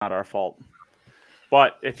not our fault.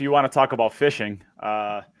 But if you want to talk about fishing,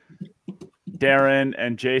 Darren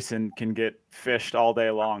and Jason can get fished all day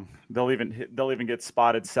long. They'll even get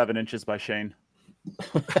spotted 7 inches by Shane.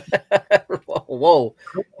 Whoa!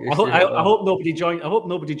 I hope nobody joined. I hope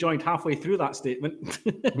nobody joined halfway through that statement.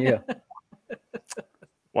 Yeah.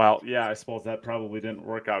 Well, yeah, I suppose that probably didn't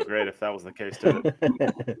work out great if that was the case, did it?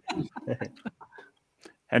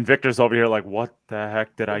 And Victor's over here like, what the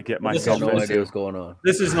heck did I get myself into? No idea what's going on.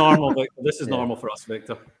 This is normal, Victor. This is normal for us,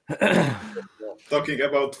 Victor. Talking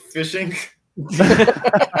about fishing. Stuff,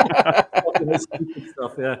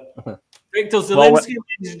 yeah. Victor Zelensky,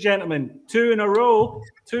 ladies and gentlemen, 2 in a row.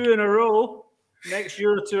 2 in a row. Next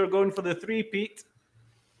year or two are going for the 3-peat.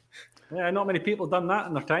 Yeah, not many people have done that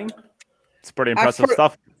in their time. It's pretty impressive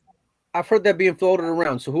stuff. I've heard that being floated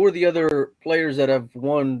around. So who are the other players that have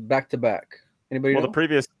won back-to-back? Anybody know?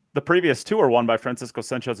 The previous 2 were won by Francisco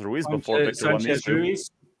Sanchez Ruiz before Victor won these 2.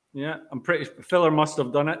 Yeah, I'm pretty. Filler must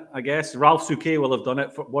have done it, I guess. Ralph Souquet will have done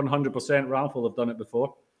it for 100%. Ralph will have done it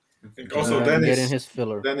before. I think also Dennis. Getting his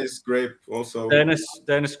filler. Dennis Grape also. Dennis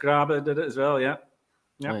Graba did it as well. Yeah.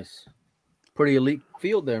 Nice. Pretty elite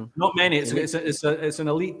field there. Not many. It's an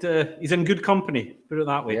elite. He's in good company. Put it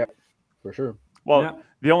that way. Yeah, for sure. Well,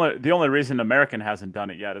 the only reason American hasn't done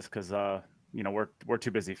it yet is because we're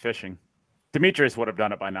too busy fishing. Demetrius would have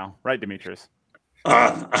done it by now, right, Demetrius? You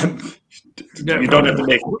don't have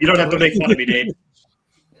to make fun of me, Dave.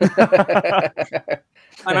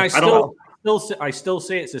 And I still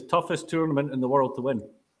say it's the toughest tournament in the world to win.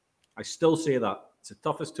 I still say that it's the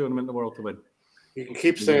toughest tournament in the world to win. You can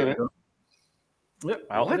keep saying it. Yep.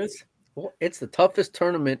 What? It is. Well, it's the toughest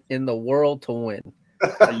tournament in the world to win.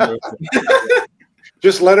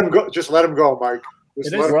 Just let him go. Just let him go, Mike.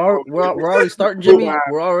 We're already starting, Jimmy.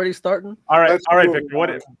 We're already starting. All right, Victor.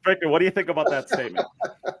 What do you think about that statement?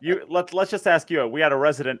 Let's just ask you. We had a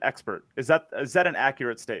resident expert. Is that an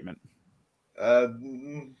accurate statement?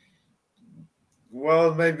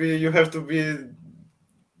 Well, maybe you have to be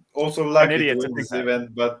also lucky to win this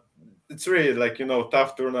event, but it's really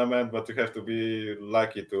tough tournament. But you have to be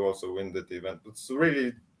lucky to also win that event. It's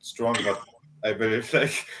really strong, but I believe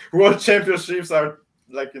World Championships are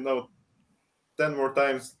 10 more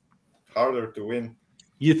times harder to win.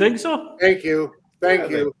 You think so? Thank you.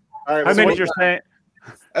 All right, what you're saying?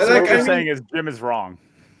 What you're saying is Jim is wrong.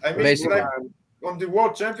 I mean, on the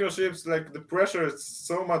World Championships, the pressure is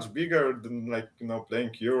so much bigger than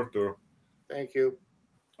playing Euro Tour. Thank you.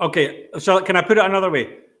 Okay, so can I put it another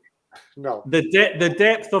way? No. The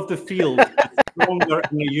depth of the field is stronger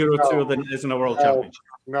in a Euro Tour than it is in a World Championship.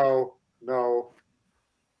 No.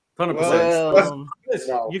 100%.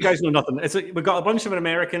 Well, you guys know nothing. We've got a bunch of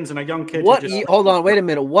Americans and a young kid. Hold on, wait a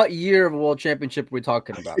minute. What year of a World Championship are we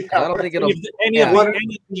talking about? I don't think it'll any of the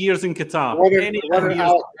years in Qatar.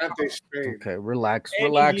 Okay, relax,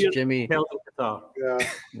 Jimmy. Yeah.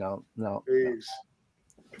 No. Please.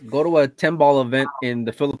 Go to a 10-ball event in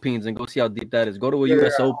the Philippines and go see how deep that is. Go to a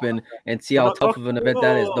U.S. Open and see how tough of an event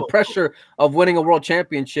that is. The pressure of winning a World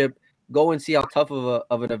Championship. Go and see how tough of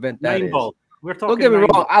an event that is. Don't get me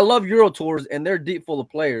wrong. I love Euro Tours, and they're deep full of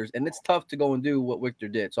players, and it's tough to go and do what Victor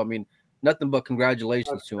did. So, I mean, nothing but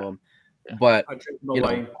congratulations to him. But,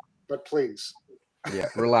 but please. Yeah,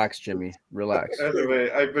 relax, Jimmy. Relax.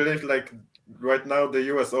 Anyway, I believe, right now, the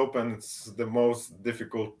U.S. Open is the most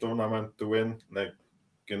difficult tournament to win.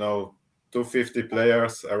 250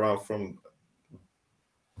 players around from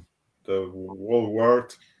the whole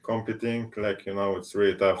world competing. It's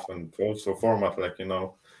really tough. And also format,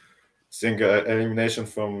 single elimination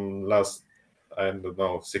from last,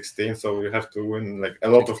 16. So you have to win a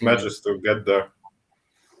lot of matches to get there.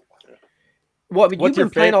 Well, you've been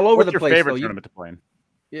playing all over the place. What's your favorite tournament to play in?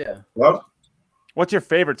 Yeah. What? What's your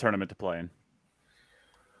favorite tournament to play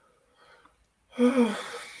in?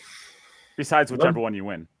 Besides whichever one you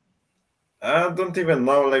win. I don't even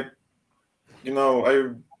know. I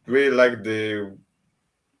really like the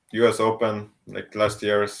U.S. Open, last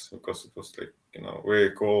year's, because it was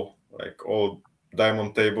really cool. All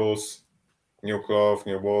diamond tables, new cloth,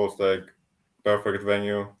 new balls, perfect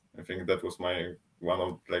venue. I think that was my one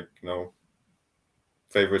of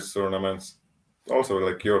favorite tournaments. Also,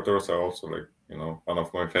 Euro Tours are also one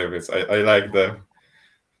of my favorites. I like them.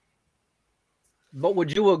 But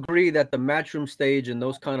would you agree that the Matchroom stage and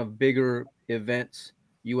those kind of bigger events,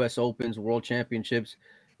 U.S. Opens, World Championships,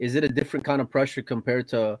 is it a different kind of pressure compared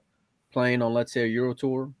to playing on, let's say, a Euro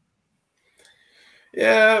Tour?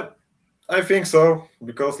 Yeah, I think so,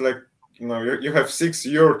 because you have 6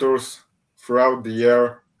 Euro Tours throughout the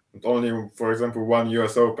year, and only, for example, 1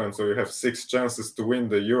 U.S. Open, so you have 6 chances to win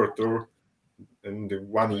the Euro Tour. in the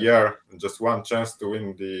 1 year, just one chance to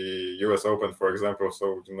win the US Open, for example.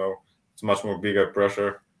 So it's much more bigger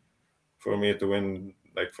pressure for me to win,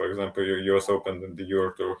 like for example, US Open than the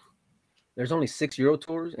Euro Tour. There's only 6 Euro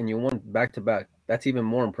Tours, and you won back to back. That's even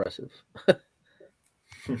more impressive.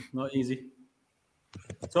 Not easy.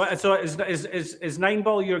 So is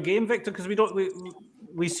 9-ball your game, Victor? Because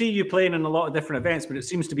we see you playing in a lot of different events, but it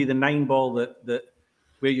seems to be the 9-ball that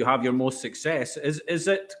where you have your most success. Is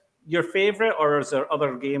it your favorite, or is there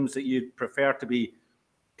other games that you'd prefer to be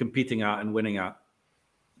competing at and winning at?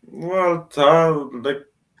 Well,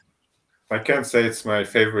 I can't say it's my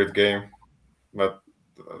favorite game, but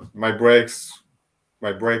my break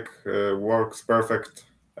works perfect,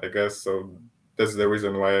 I guess. So that's the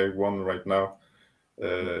reason why I won right now.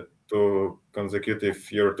 2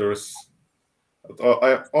 consecutive Euro Tours.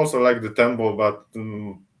 I also like the 10-ball, but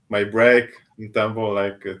my break in 10-ball,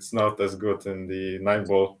 like it's not as good in the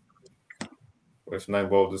 9-ball. With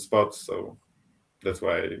 9-ball the spot, so that's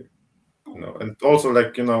why and also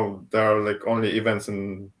like there are like only events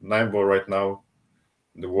in 9-ball right now,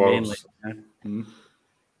 the Worlds. Mainly.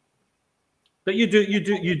 But you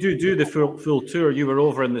do the full tour. You were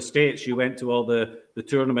over in the States. You went to all the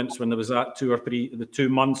tournaments when there was that 2 or 3 the 2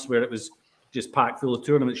 months where it was just packed full of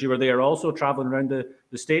tournaments. You were there also traveling around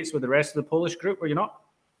the States with the rest of the Polish group, were you not?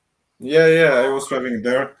 Yeah, I was traveling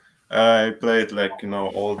there. I played like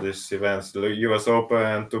all these events, the US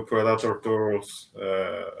Open, 2 Predator Tours,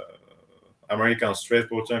 American Straight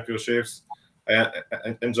Pool Championships.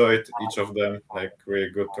 I enjoyed each of them, like really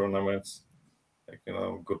good tournaments, like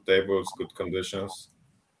good tables, good conditions.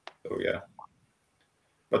 So yeah.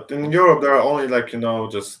 But in Europe there are only like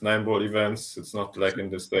just 9-ball events. It's not like in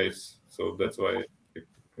the States, so that's why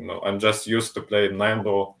I'm just used to play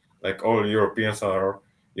 9-ball. Like all Europeans are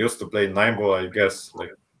used to play 9-ball, I guess,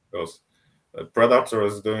 like because Predator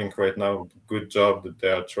is doing right now good job that they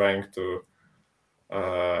are trying to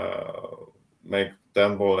make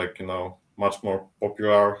 10-ball like much more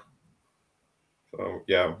popular. So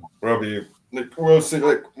yeah, probably like we'll see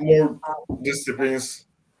like more disciplines,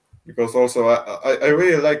 because also I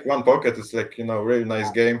really like One Pocket. It's like really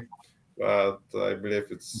nice game, but I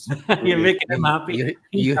believe it's You're making him happy.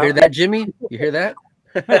 You hear that, Jimmy? You hear that?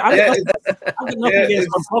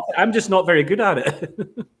 I'm just not very good at it.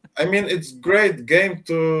 I mean, it's great game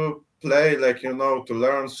to play, like to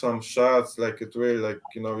learn some shots. Like it really, like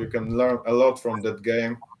you can learn a lot from that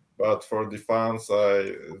game. But for the fans,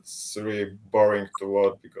 it's really boring to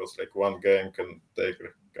watch, because like one game can take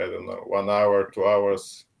I don't know 1 hour, 2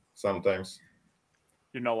 hours sometimes.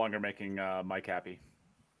 You're no longer making Mike happy.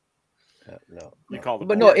 No, you call the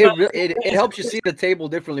but no, it helps you see the table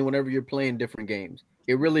differently whenever you're playing different games.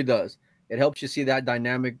 It really does. It helps you see that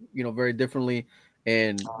dynamic, very differently,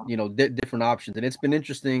 and different options. And it's been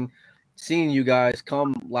interesting seeing you guys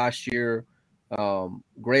come last year.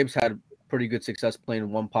 Graves had pretty good success playing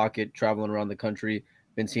One Pocket, traveling around the country.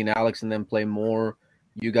 Been seeing Alex and them play more.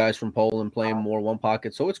 You guys from Poland playing more One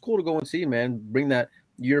Pocket. So it's cool to go and see, man. Bring that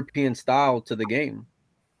European style to the game.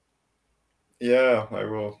 Yeah, I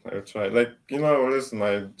will. I'll try. Like listen,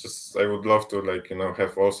 I would love to like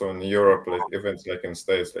have also in Europe like events like in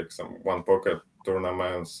States, like some One Pocket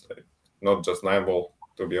tournaments, like not just 9-ball,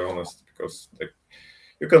 to be honest, because like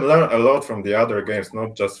you can learn a lot from the other games,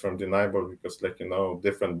 not just from the 9-ball, because like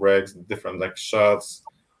different breaks, different like shots,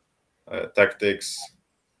 tactics,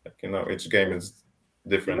 like each game is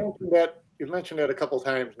different. You mentioned that a couple of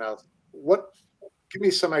times now. Give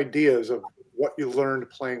me some ideas of what you learned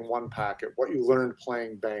playing One Pocket, what you learned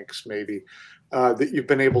playing Banks, maybe that you've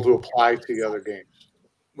been able to apply to the other games.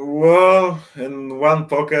 Well, in One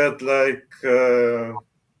Pocket, like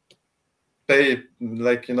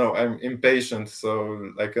I'm impatient,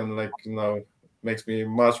 so I can makes me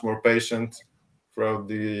much more patient throughout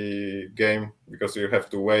the game, because you have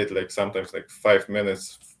to wait like sometimes like 5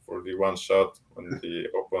 minutes for the one shot when the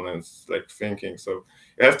opponent's like thinking. So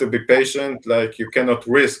you have to be patient, like you cannot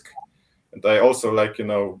risk. And I also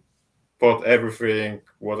put everything,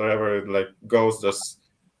 whatever like goes, just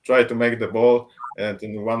try to make the ball. And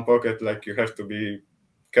in One Pocket, like you have to be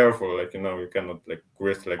careful, like you cannot like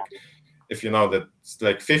risk, like if that it's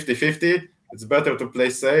like 50-50, it's better to play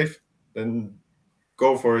safe than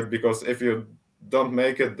go for it, because if you don't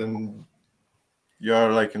make it, then you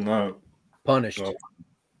are like punished.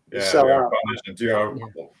 Yeah, you are punished, and you are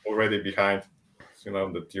already behind.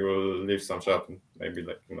 That you will leave some shot, and maybe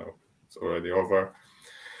like it's already over.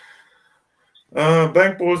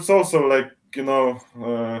 Bank pools also like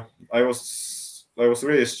I was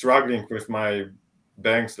really struggling with my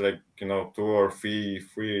banks like 2 or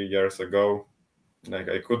 3 years ago. Like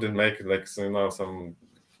I couldn't make like some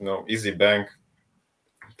easy bank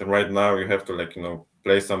then right now you have to like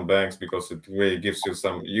play some banks because it really gives you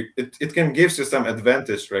some it can gives you some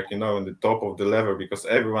advantage like in the top of the level because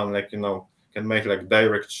everyone like can make like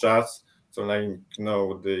direct shots. So like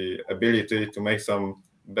the ability to make some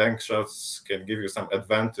bank shots can give you some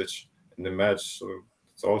advantage in the match. So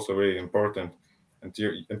it's also really important. And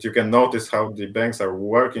you can notice how the banks are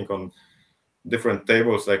working on different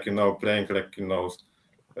tables, like playing like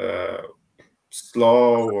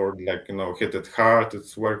slow or like hit it hard.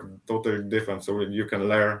 It's work totally different. So you can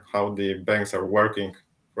learn how the banks are working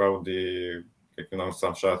throughout the like,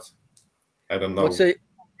 some shots. I don't know.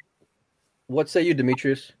 What say you,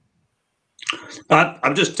 Demetrius?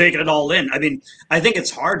 I'm just taking it all in. I mean, I think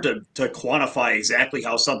it's hard to quantify exactly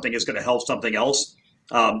how something is going to help something else.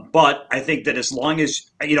 But I think that as long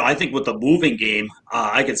as, I think with the moving game,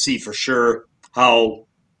 I can see for sure how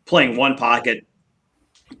playing one pocket,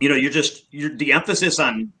 you're the emphasis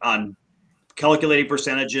on calculating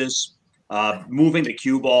percentages, moving the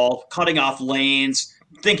cue ball, cutting off lanes,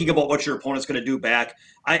 thinking about what your opponent's going to do back,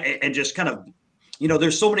 and just kind of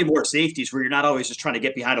there's so many more safeties where you're not always just trying to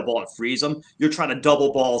get behind a ball and freeze them. You're trying to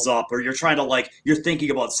double balls up, or you're trying to you're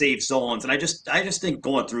thinking about safe zones. And I just think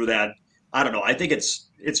going through that, I don't know. I think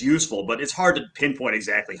it's useful, but it's hard to pinpoint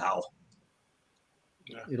exactly how.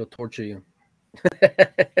 It'll torture you.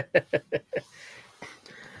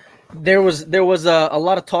 There was a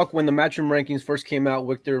lot of talk when the Matchroom rankings first came out,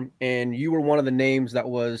 Victor, and you were one of the names that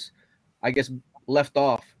was, I guess, left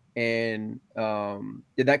off. And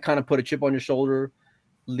did that kind of put a chip on your shoulder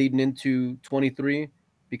leading into 23?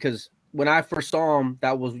 Because when I first saw him,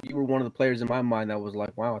 you were one of the players in my mind that was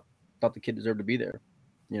like, wow, I thought the kid deserved to be there,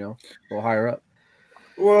 a little higher up.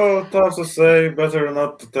 Well, tough to say. Better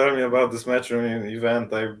not to tell me about this Matchroom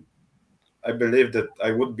event. I believe that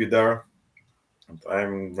I would be there.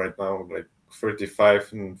 I'm right now like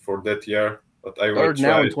 35 for that year, but I will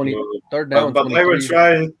try. But I will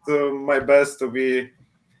try my best to be,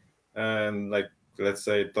 and like let's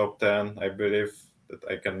say top 10. I believe that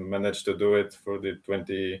I can manage to do it for the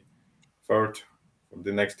 23rd of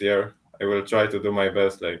the next year. I will try to do my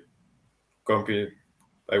best. Like compete.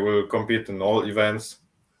 I will compete in all events,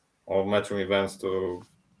 all Matchroom events to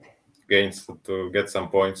get some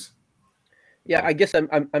points. Yeah, I guess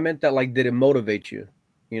I meant that. Like, did it motivate you,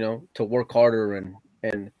 to work harder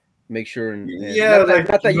and make sure and yeah,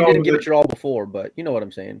 not that you didn't give it your all before, but you know what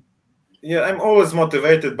I'm saying. Yeah, I'm always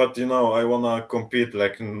motivated, but I wanna compete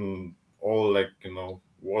like in all like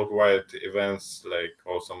worldwide events, like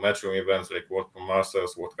also Matchroom events, like World Cup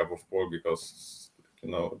Masters, World Cup of Pool, because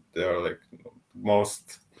they are like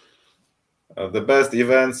most the best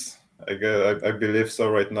events. I believe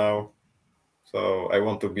so right now. So I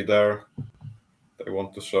want to be there. I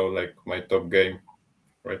want to show like my top game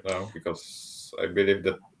right now because I believe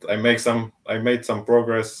that I made some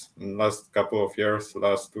progress in the last couple of years,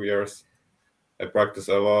 last 2 years. I practiced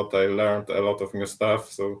a lot. I learned a lot of new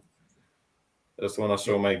stuff. So I just want to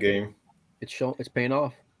show my game. It's paying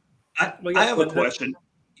off. I have a question.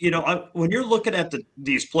 When you're looking at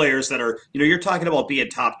these players that are, you're talking about being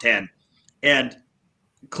top 10, and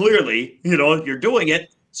clearly, you're doing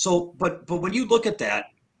it. So, but when you look at that,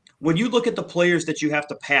 when you look at the players that you have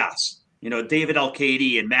to pass, David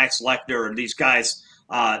Al-Kaidi and Max Lechner and these guys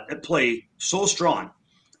that play so strong.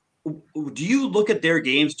 Do you look at their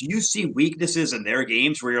games? Do you see weaknesses in their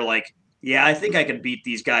games where you're like, yeah, I think I can beat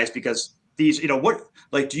these guys because these, do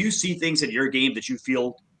you see things in your game that you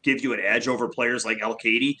feel give you an edge over players like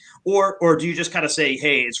Al-Kaidi? Or do you just kind of say,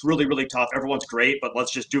 hey, it's really, really tough. Everyone's great, but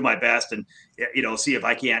let's just do my best and, see if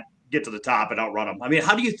I can't get to the top and outrun them. I mean,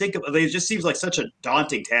 how do you think of it? It just seems like such a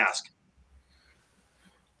daunting task.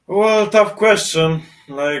 Well, tough question.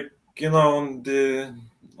 Like, on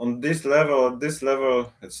this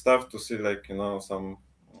level, it's tough to see like, some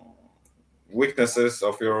weaknesses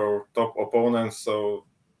of your top opponents. So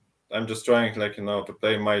I'm just trying like, to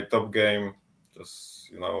play my top game, just,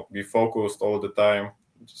 be focused all the time,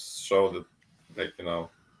 just show that like,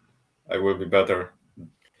 I will be better.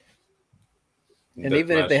 And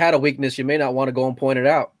even if they had a weakness, you may not want to go and point it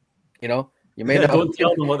out. You may not don't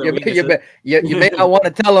tell them what their weakness you may not want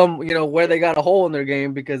to tell them, where they got a hole in their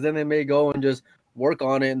game, because then they may go and just work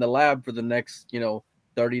on it in the lab for the next,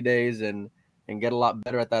 30 days and get a lot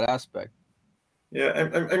better at that aspect. Yeah,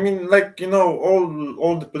 I mean, like,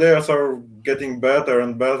 all the players are getting better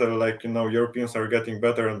and better. Like, Europeans are getting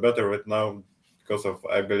better and better right now because of,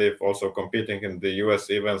 I believe, also competing in the US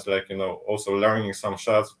events, like, also learning some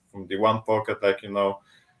shots from the one pocket, like,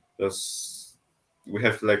 we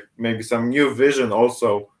have like maybe some new vision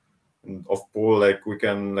also of pool, like we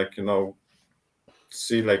can like,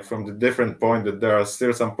 see like from the different point that there are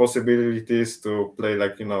still some possibilities to play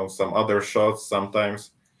like some other shots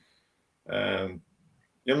sometimes, and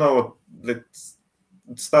it's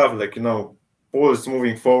stuff like pool is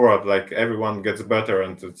moving forward, like everyone gets better,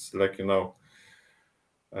 and it's like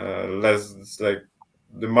less. It's like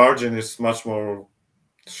the margin is much more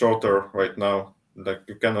shorter right now. Like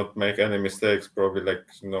you cannot make any mistakes. Probably like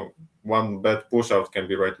one bad push out can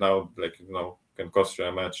be right now like can cost you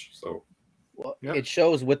a match. So well, it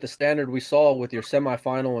shows with the standard we saw with your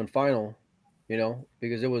semifinal and final,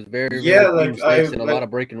 because it was very few mistakes and a lot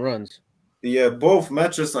of breaking runs. Yeah, both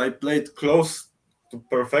matches I played close to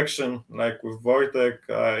perfection. Like with Wojtek,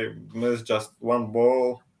 I missed just one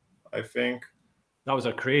ball, I think. That was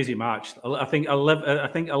a crazy match. I think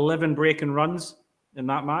 11 breaking runs in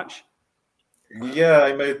that match. Yeah,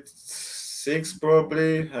 I made 6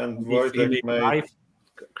 probably, and Wojtek made 5.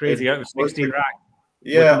 Crazy out of 16 rack.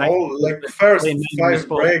 Yeah, all like first 5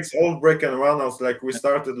 breaks, all break and runouts. Like we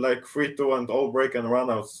started like 3-2 and all break and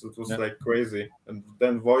runouts. It was like crazy. And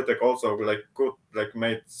then Wojtek also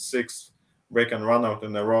made 6 break and runout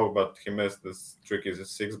in a row, but he missed this tricky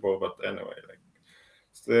 6 ball. But anyway, like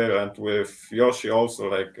still, and with Yoshi also,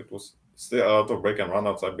 like it was still a lot of break and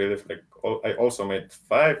runouts. I believe like I also made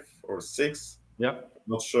 5 or 6. Yeah,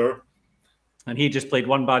 not sure. And he just played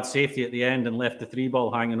one bad safety at the end and left the 3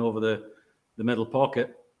 ball hanging over the middle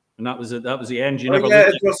pocket, and that was it. That was the end. You never. Yeah,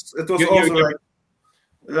 it was also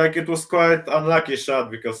like it was quite unlucky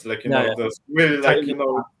shot because there's really like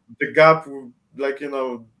the gap, like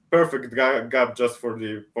perfect gap just for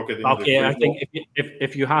the pocketing. Okay, I think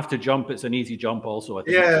if you have to jump, it's an easy jump. Also, I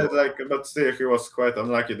think. Yeah, but still, he was quite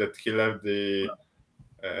unlucky that he left the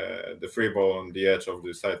free ball on the edge of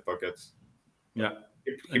the side pocket. Yeah,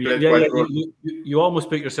 he played quite well. You almost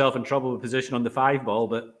put yourself in trouble with position on the 5 ball,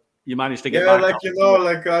 but you managed to get back.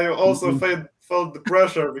 Like I also felt the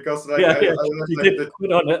pressure because I left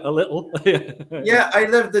put on it a little. Yeah, I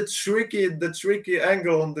left the tricky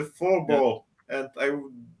angle on the 4 ball, and I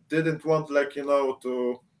didn't want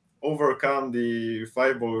to overcome the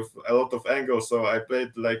 5 ball with a lot of angles, so I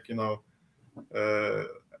played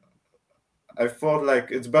I thought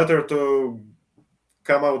like it's better to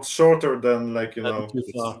come out shorter than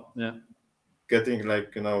getting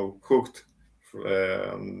hooked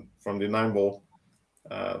from the 9 ball.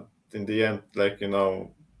 In the end,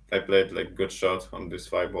 I played good shot on this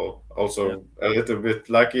 5 ball. Also a little bit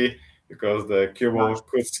lucky because the cue ball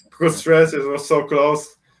could stretch. It was so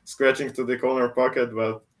close, scratching to the corner pocket,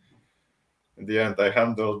 but in the end I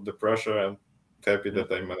handled the pressure and happy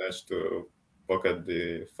that I managed to pocket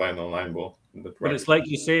the final 9 ball. But it's like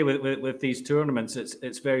you say with these tournaments,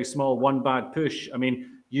 it's very small. One bad push. I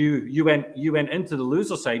mean, you went into the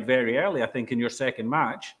loser side very early, I think, in your second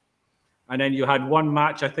match, and then you had one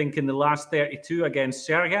match, I think, in the last 32 against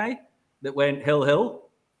Sergei that went hill.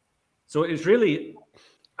 So it was really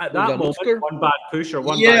at that moment one bad push or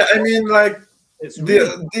one. Yeah, I mean,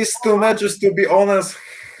 these 2 matches, to be honest,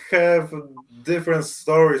 have different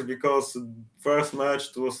stories because first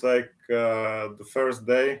match was the first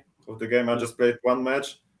day of the game. I just played 1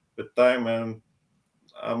 match at time, and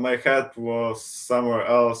my head was somewhere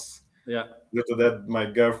else. Yeah. Due to that, my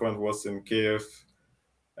girlfriend was in Kiev,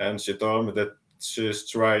 and she told me that she's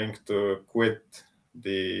trying to quit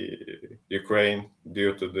the Ukraine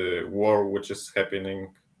due to the war which is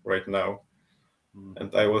happening right now.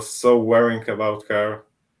 And I was so worrying about her,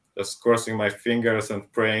 just crossing my fingers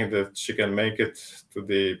and praying that she can make it to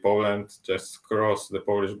the Poland, just cross the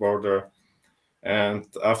Polish border. And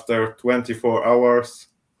after 24 hours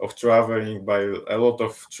of traveling by a lot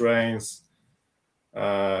of trains,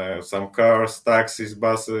 some cars, taxis,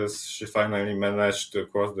 buses, she finally managed to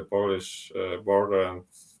cross the Polish border. And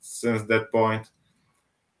since that point,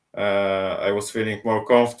 I was feeling more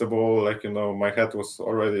comfortable. My head was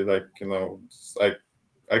already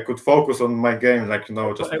I could focus on my game,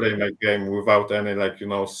 just play my game without any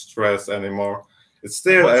stress anymore. It's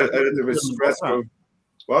still a little bit stressful.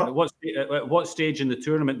 What? At what stage in the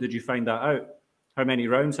tournament did you find that out? How many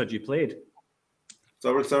rounds had you played?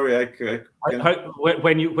 Sorry.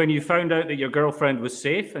 When you found out that your girlfriend was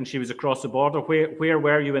safe and she was across the border, where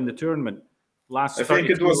were you in the tournament? I think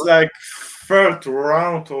it was 3rd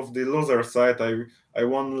round of the loser side. I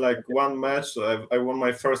won 1 match. I won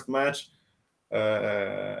my first match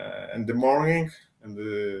in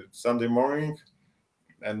the Sunday morning,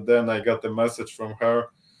 and then I got a message from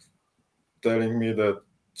her telling me that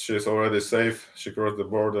she's already safe. She crossed the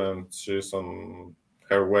border and she's on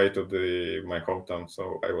her way to my hometown.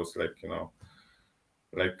 So I was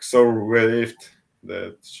so relieved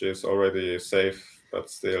that she's already safe, but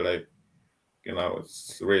still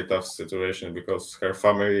it's a really tough situation because her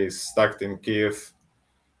family is stuck in Kiev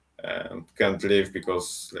and can't leave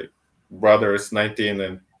because like brother is 19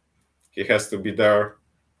 and he has to be there,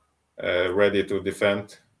 ready to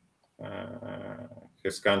defend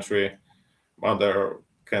his country. Mother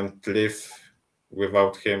can't live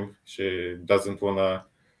without him. She doesn't wanna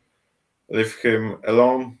leave him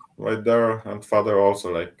alone right there, and father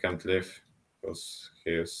also like can't live because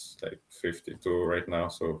he is like 52 right now,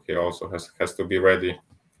 so he also has to be ready.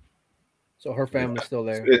 So her family's still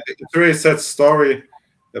there. It's really sad story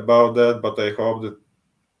about that, but I hope that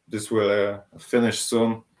this will finish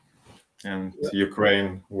soon, and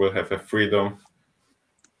Ukraine will have a freedom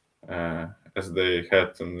as they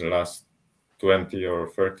had in the last 20 or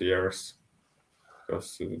 30 years.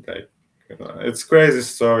 Because like it's crazy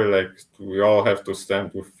story. Like we all have to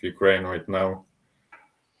stand with Ukraine right now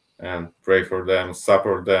and pray for them,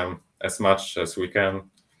 support them as much as we can.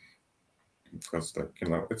 Because like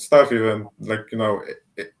it's tough. Even like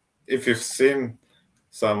if you've seen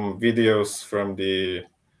some videos from the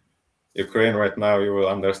Ukraine right now, you will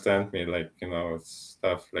understand me. Like it's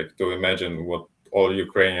tough. Like to imagine what all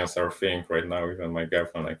Ukrainians are thinking right now. Even my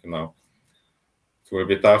girlfriend, like it will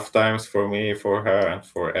be tough times for me, for her, and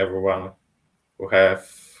for everyone who have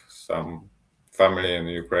some family in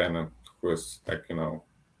Ukraine and who is like Well,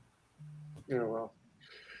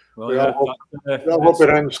 Well, we yeah, all hope it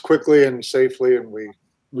ends quickly and safely, and we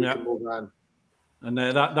can move on. And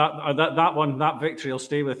that victory will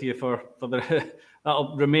stay with you for the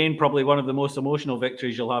that'll remain probably one of the most emotional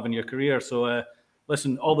victories you'll have in your career. So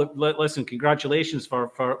listen, congratulations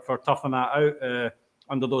for toughing that out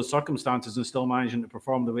under those circumstances and still managing to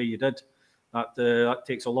perform the way you did. That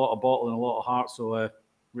takes a lot of bottle and a lot of heart. So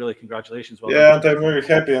really, congratulations. Well done. And I'm very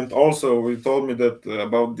happy. And also, we told me that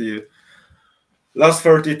about the last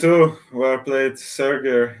 32 where played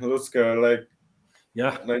Sergei Lutska.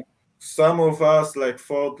 Like some of us like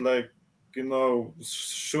thought like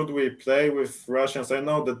should we play with Russians? I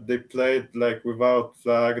know that they played like without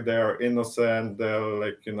flag. They are innocent. They're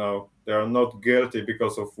like they are not guilty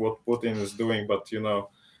because of what Putin is doing. But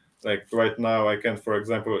like right now, I can, for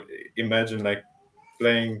example, imagine like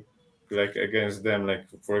playing like against them, like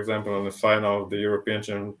for example, in the final of the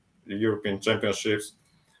European Championships,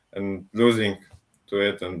 and losing to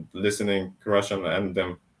it and listening Russian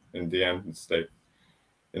anthem in the end. It's like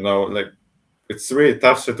like it's a really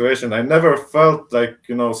tough situation. I never felt like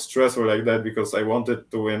stressful like that because I wanted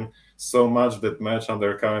to win so much that match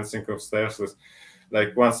under current circumstances.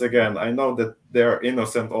 Like once again, I know that they are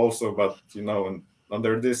innocent also, but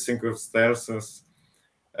under these circumstances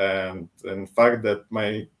and fact that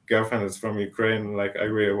my girlfriend is from Ukraine, like I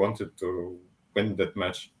really wanted to win that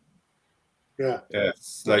match. Yeah,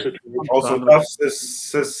 it's like also tough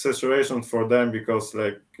situation for them because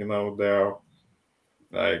like they are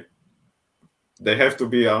like they have to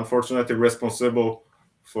be unfortunately responsible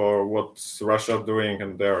for what's Russia doing,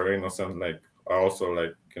 and they are innocent. Like I also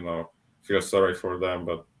like feel sorry for them,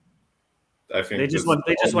 but I think they just want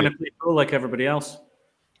to play cool like everybody else.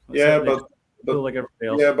 But like everybody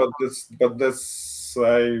else. Yeah, but that's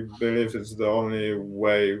I believe it's the only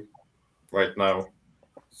way right now.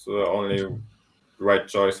 It's the only right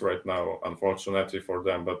choice right now, unfortunately for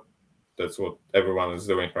them. But that's what everyone is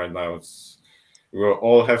doing right now. We will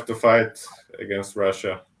all have to fight against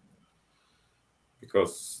Russia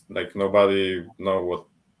because like nobody know what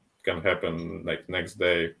can happen like next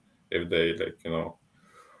day if they like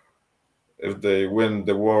if they win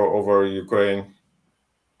the war over Ukraine.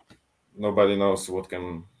 Nobody knows what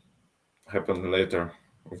can happen later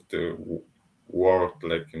with the war,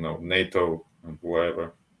 like NATO and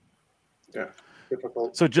whatever. Yeah,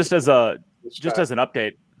 difficult. So just as an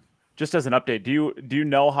update, do you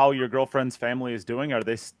know how your girlfriend's family is doing? Are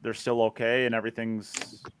they're still okay and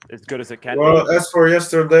everything's as good as it can be? Well, as for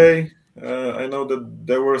yesterday, I know that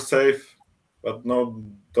they were safe, but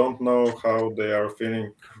don't know how they are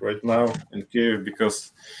feeling right now in Kiev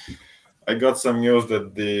because I got some news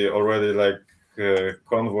that the already like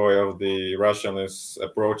convoy of the Russian is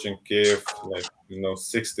approaching Kiev, like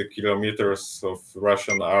 60 kilometers of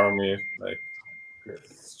Russian army. Like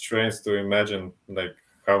it's strange to imagine like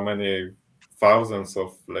how many thousands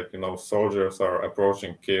of like soldiers are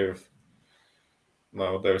approaching Kiev.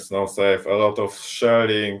 No, there's no safe. A lot of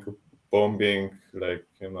shelling, bombing, like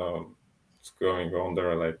it's going on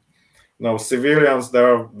there. Like civilians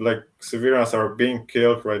are being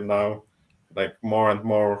killed right now. Like more and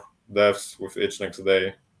more deaths with each next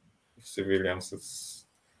day. Civilians, it's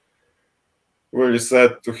really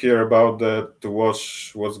sad to hear about that. To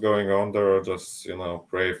watch what's going on there. Just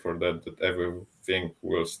pray for that everything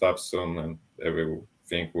will stop soon and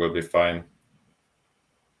everything will be fine.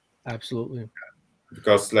 Absolutely.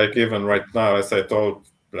 Because like even right now, as I told,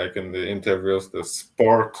 like in the interviews, the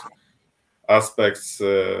sport aspects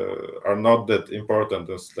are not that important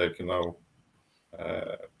as like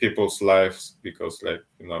people's lives, because like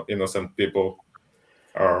innocent people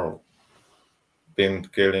are been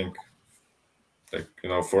killing like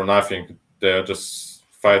for nothing. They are just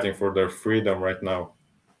fighting for their freedom right now.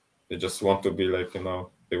 They just want to be like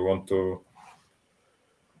they want to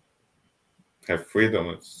have freedom.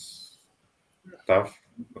 It's tough.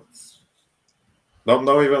 Don't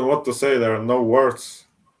know even what to say. There are no words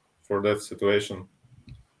for that situation.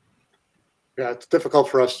 Yeah, it's difficult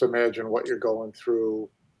for us to imagine what you're going through,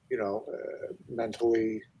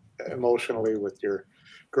 mentally, emotionally with your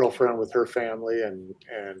girlfriend, with her family, and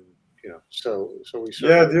so we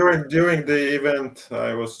certainly. During the event,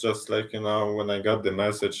 I was just like when I got the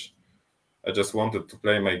message, I just wanted to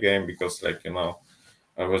play my game because like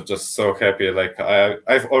I was just so happy. Like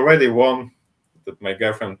I've already won. That my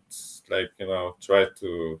girlfriend like tried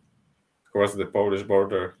to cross the Polish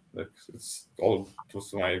border. Like it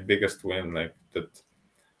was my biggest win. Like that,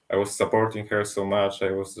 I was supporting her so much.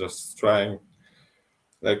 I was just trying.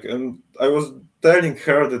 Like, and I was telling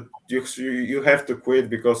her that you have to quit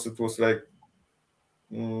because it was like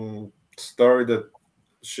story that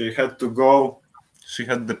she had to go. She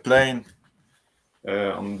had the plane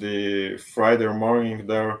on the Friday morning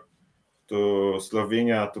there to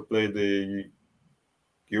Slovenia to play the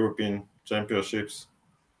European Championships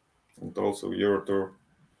and also Euro Tour.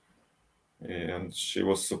 And she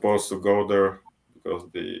was supposed to go there because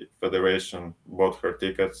the federation bought her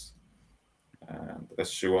tickets. And as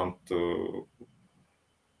she wanted to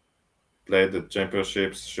play the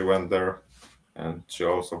championships, she went there. And she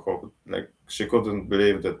also hoped, like, she couldn't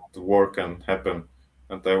believe that the war can happen.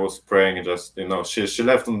 And I was praying just, she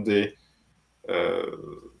left on the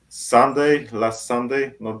last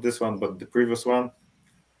Sunday, not this one, but the previous one.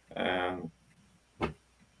 And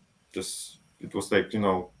just, it was like,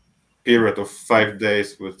 period of 5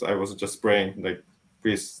 days with, I was just praying, like,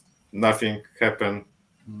 please, nothing happened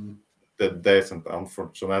that days. And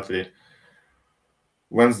unfortunately,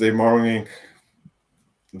 Wednesday morning,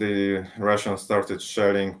 the Russians started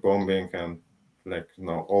shelling, bombing, and like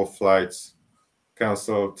all flights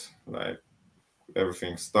canceled, like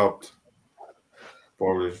everything stopped.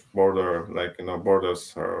 Polish border, like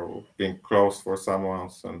borders are being closed for some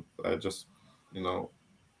months, and I just, I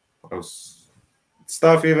was it's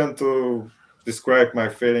tough even to describe my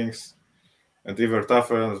feelings, and even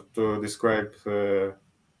tougher to describe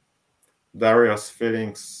Daria's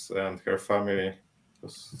feelings and her family.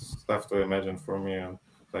 It's tough to imagine for me, and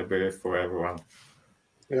I believe for everyone.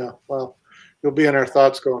 Yeah, well, you'll be in our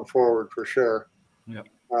thoughts going forward for sure. Yeah.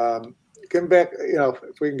 Getting back,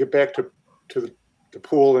 if we can get back to the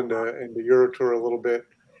pool and the Euro Tour a little bit.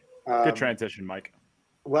 Good transition, Mike.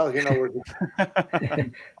 Well, we're.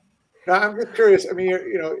 Now, I'm just curious. I mean,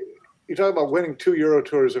 you talk about winning 2 Euro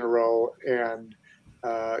Tours in a row, and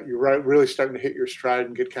you're really starting to hit your stride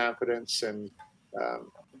and get confidence, and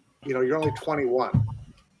you're only 21.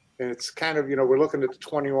 And it's kind of, we're looking at the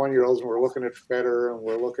 21-year-olds, and we're looking at Federer, and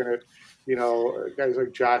we're looking at, guys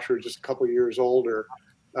like Josh who are just a couple of years older.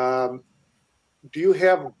 Do you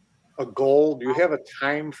have a goal? Do you have a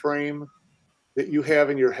time frame that you have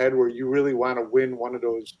in your head where you really want to win one of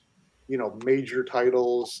those, major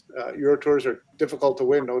titles? Euro Tours are difficult to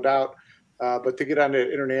win, no doubt, but to get on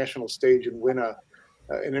the international stage and win an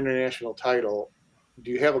international title,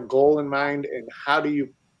 do you have a goal in mind, and how do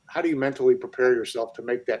you mentally prepare yourself to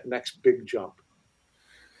make that next big jump?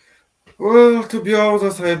 Well, to be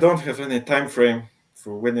honest, I don't have any time frame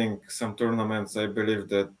for winning some tournaments. I believe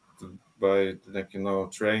that by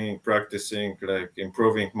training, practicing, like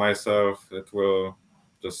improving myself, it will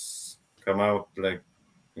just come out. Like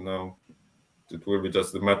it will be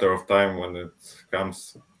just a matter of time when it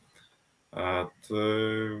comes. To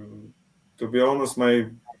be honest, my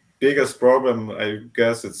biggest problem, I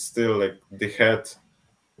guess, it's still like the head.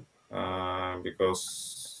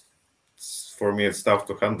 Because for me it's tough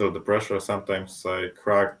to handle the pressure. Sometimes I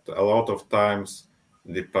cracked a lot of times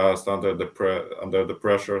in the past under the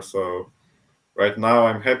pressure. So right now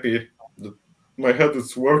I'm happy that my head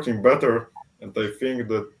is working better, and I think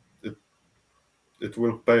that it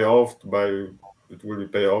will pay off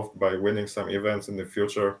by winning some events in the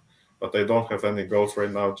future. But I don't have any goals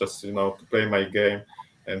right now. Just to play my game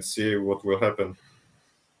and see what will happen.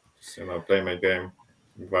 Just, play my game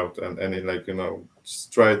without any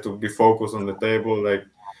just try to be focused on the table, like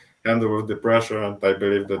handle with the pressure, and I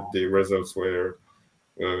believe that the results will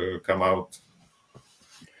come out.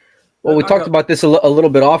 Well, we talked about this a little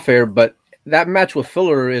bit off air, but that match with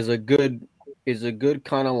Filler is a good is a good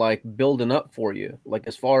kind of like building up for you, like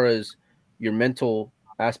as far as your mental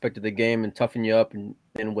aspect of the game and toughen you up and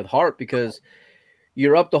with heart, because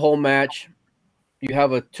you're up the whole match. You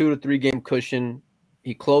have a 2 to 3 game cushion.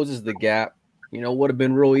 He closes the gap. Would have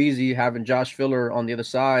been real easy having Josh Filler on the other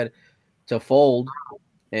side to fold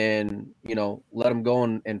and, let him go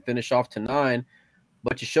and finish off to 9.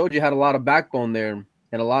 But you showed you had a lot of backbone there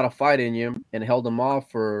and a lot of fight in you and held him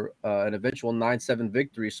off for an eventual 9-7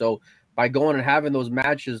 victory. So by going and having those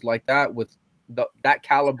matches like that with that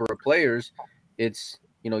caliber of players, it's,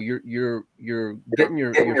 you're getting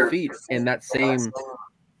your feet in that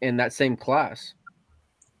same class.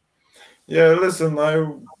 Yeah, listen, I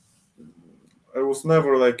was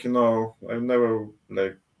never like, I've never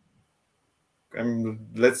like,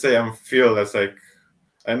 let's say I'm fearless. Like,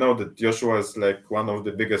 I know that Joshua is like one of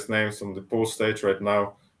the biggest names on the pool stage right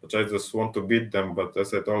now, but I just want to beat them. But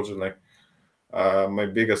as I told you, like, my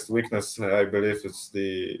biggest weakness, I believe, is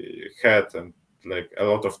the head, and like a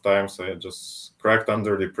lot of times I just cracked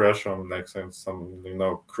under the pressure on like some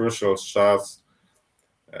crucial shots,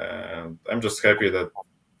 and I'm just happy that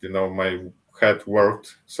my head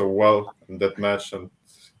worked so well in that match, and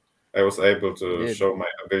I was able to show my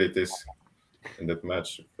abilities in that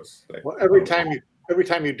match. Because, like, well, every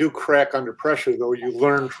time you do crack under pressure, though, you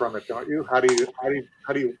learn from it, don't you? How do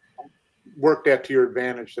you work that to your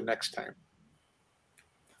advantage the next time?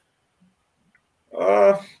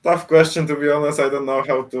 Tough question, to be honest. I don't know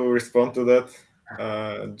how to respond to that.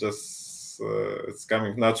 It's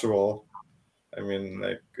coming natural. I mean,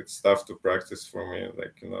 like, it's tough to practice for me.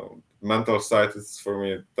 Like, mental side, it's for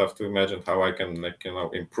me tough to imagine how I can, like,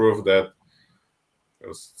 improve that.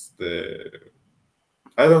 Because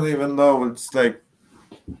I don't even know. It's like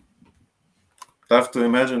tough to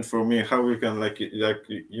imagine for me how we can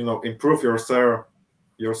improve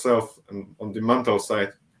yourself on the mental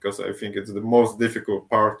side, because I think it's the most difficult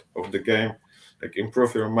part of the game, like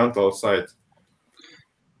improve your mental side.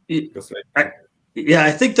 Because,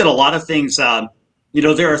 I think that a lot of things,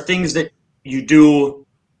 there are things that you do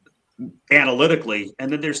analytically,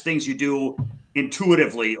 and then there's things you do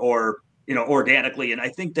intuitively or organically. And I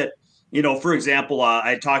think that for example,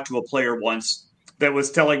 I talked to a player once that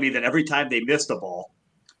was telling me that every time they missed a ball,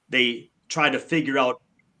 they tried to figure out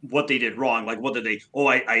what they did wrong, like whether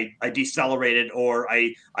I decelerated, or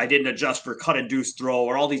I didn't adjust for cut and deuce throw,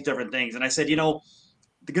 or all these different things. And I said,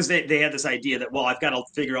 because they had this idea that, well, I've got to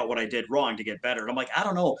figure out what I did wrong to get better. And I'm like, I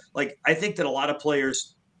don't know. Like, I think that a lot of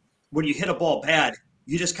players, when you hit a ball bad,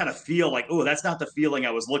 you just kind of feel like, oh, that's not the feeling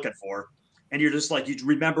I was looking for. And you're just like, you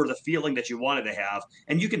remember the feeling that you wanted to have.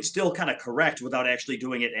 And you can still kind of correct without actually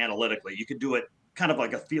doing it analytically. You can do it kind of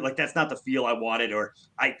like a feel, like that's not the feel I wanted, or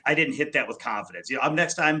I didn't hit that with confidence.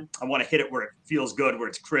 Next time I want to hit it where it feels good, where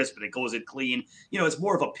it's crisp and it goes in clean. It's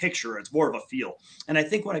more of a picture. It's more of a feel. And I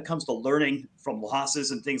think when it comes to learning from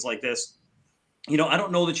losses and things like this, I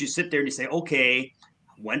don't know that you sit there and you say, okay,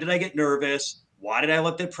 when did I get nervous? Why did I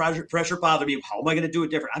let that pressure bother me? How am I going to do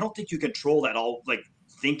it different? I don't think you control that all, like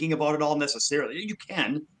thinking about it all necessarily. You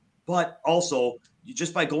can, but also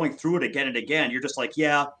just by going through it again and again, you're just like,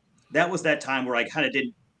 yeah, that was that time where I kind of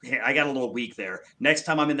I got a little weak there. Next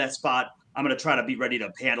time I'm in that spot, I'm going to try to be ready to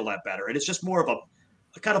handle that better. And it's just more of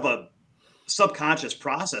a kind of a subconscious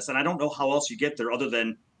process. And I don't know how else you get there other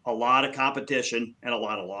than a lot of competition and a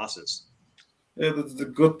lot of losses. Yeah, that's a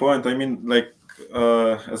good point. I mean, like,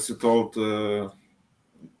 as you told,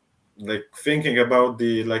 like thinking about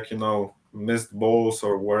the, missed balls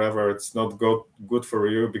or wherever, it's not good for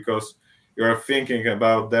you, because you are thinking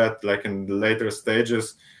about that like in the later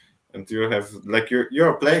stages, and you have like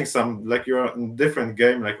you're playing some, like you're in different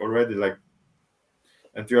game, like already, like,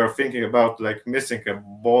 and you are thinking about like missing a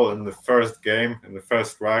ball in the first game, in the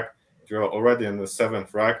first rack. You're already in the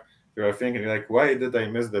 7th rack. You are thinking like, why did I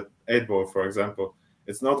miss that 8 ball, for example?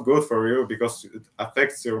 It's not good for you, because it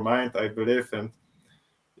affects your mind, I believe, and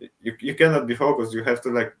you cannot be focused. You have to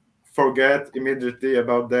like forget immediately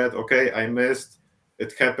about that. Okay, I missed.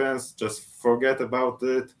 It happens. Just forget about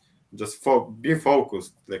it. Just be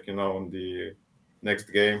focused, like, on the next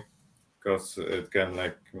game, because it can,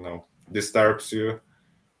 like, disturbs you.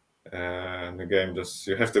 And the game, just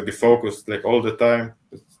you have to be focused like all the time.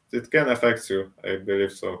 It can affect you, I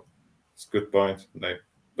believe so. It's a good point. Like,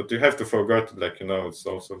 but you have to forget, like, it's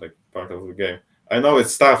also like part of the game. I know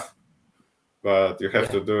it's tough, but you have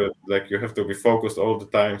to do it. Like, you have to be focused all the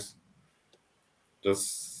times.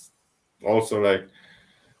 Just also, like,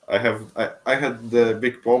 I had the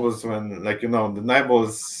big problems when, like, the 9 ball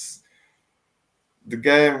is the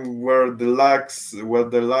game where the luck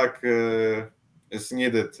is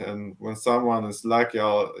needed, and when someone is lucky,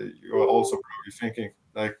 you're also probably thinking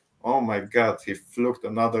like, oh my God, he fluked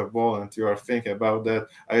another ball, and you are thinking about that.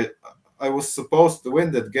 I was supposed to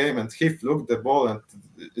win that game, and he fluked the ball, and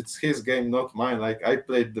it's his game, not mine. Like, I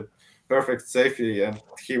played the perfect safety, and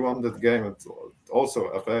he won that game. It also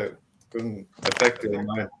couldn't affect your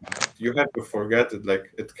mind. You have to forget it.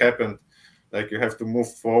 Like, it happened. Like, you have to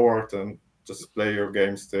move forward and just play your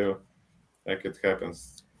game still. Like, it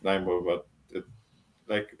happens, Nimble, but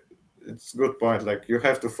it's a good point. Like, you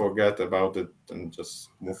have to forget about it and just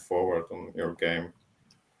move forward on your game.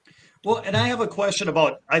 Well, and I have a question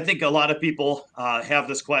about, I think a lot of people have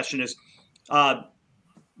this question is,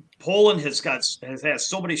 Poland has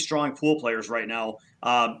so many strong pool players right now.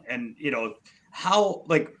 And how,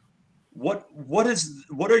 like, what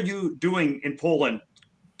are you doing in Poland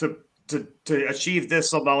to achieve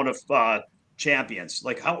this amount of champions?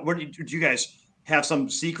 Like, what do you guys have some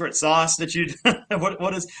secret sauce that you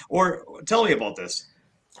what is, or tell me about this?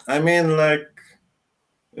 I mean, like,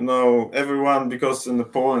 everyone, because in the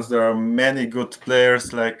Poland there are many good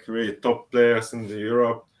players, like really top players in the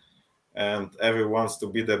Europe, and everyone wants to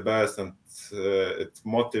be the best, and it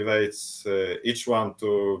motivates each one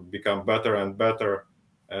to become better and better.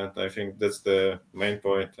 And I think that's the main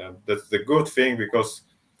point, and that's the good thing, because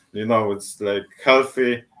it's like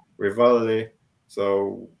healthy rivalry,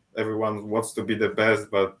 so everyone wants to be the best,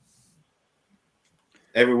 but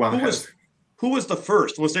everyone Who was the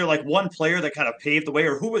first? Was there like one player that kind of paved the way,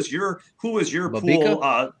 or who was your Babika?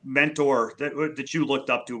 pool mentor that you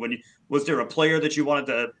looked up to? Was there a player that you wanted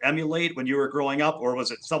to emulate when you were growing up, or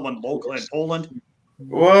was it someone local in Poland?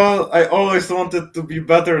 Well, I always wanted to be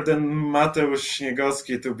better than Mateusz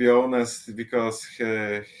Śniegowski, to be honest, because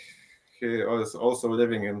he was also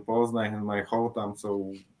living in Poznań, in my hometown,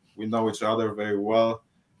 so we know each other very well,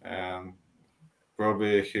 and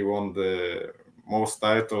probably he won the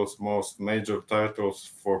most major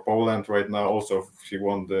titles for Poland right now. Also, he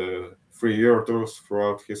won the 3 Euro Tours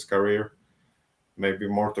throughout his career. Maybe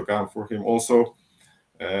more to come for him also.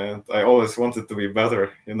 And I always wanted to be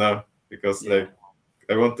better, because like,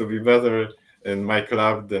 I want to be better in my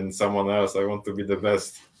club than someone else. I want to be the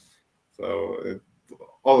best. So it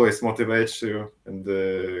always motivates you in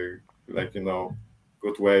the,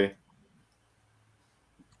 good way.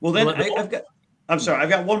 Well, then I've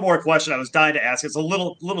got one more question I was dying to ask. It's a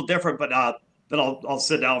little different, but then I'll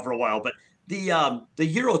sit down for a while. But the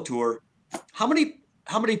Euro Tour, how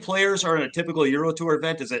many players are in a typical Euro Tour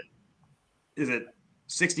event? Is it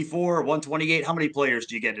 64 or 128? How many players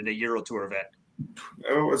do you get in a Euro Tour event?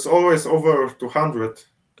 It's always over 200.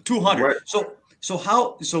 200. Right.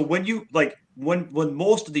 So when you when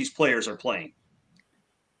most of these players are playing,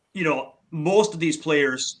 most of these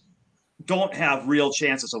players don't have real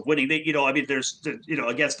chances of winning. There's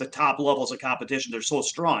against the top levels of competition, they're so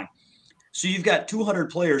strong. So you've got 200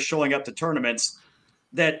 players showing up to tournaments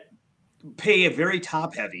that pay a very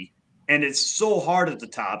top heavy, and it's so hard at the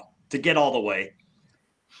top to get all the way.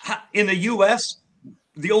 In the U.S.,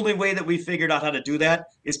 the only way that we figured out how to do that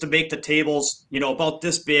is to make the tables, about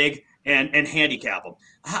this big and handicap them.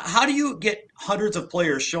 How do you get hundreds of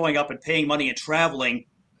players showing up and paying money and traveling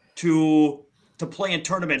to play in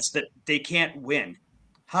tournaments that they can't win?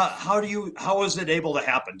 How is it able to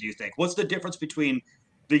happen, do you think? What's the difference between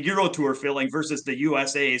the Euro Tour filling versus the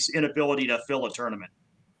USA's inability to fill a tournament?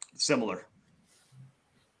 Similar.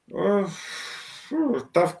 Well,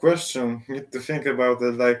 tough question. Need to think about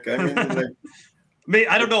it. Like, I mean,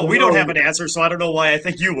 I don't know. We don't have an answer, so I don't know why I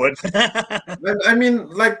think you would. I mean,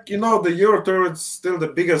 the Euro Tour is still the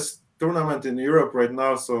biggest tournament in Europe right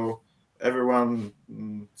now, so everyone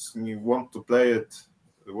wants to play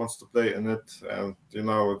in it, and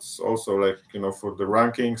it's also for the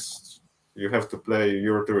rankings, you have to play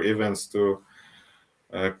Euro Tour events to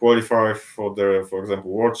qualify for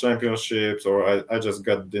example, World Championships, or I just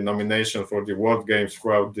got the nomination for the World Games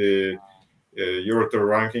throughout the Euro Tour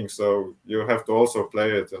ranking, so you have to also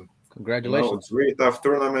play it. And congratulations. It's really tough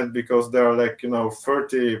tournament, because there are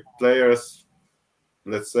 30 players,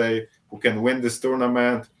 let's say, who can win this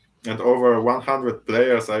tournament, and over 100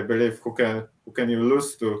 players, I believe, who can you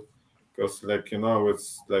lose to, because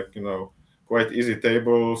it's quite easy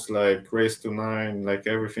tables, like race to 9, like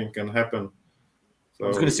everything can happen. So I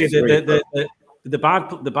was going to say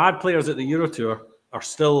the bad players at the Euro Tour are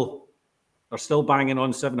still banging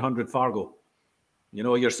on 700 Fargo.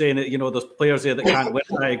 You're saying that there's players there that can't win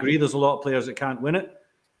it. I agree. There's a lot of players that can't win it,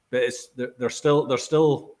 but they're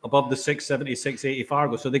still above the 670, 680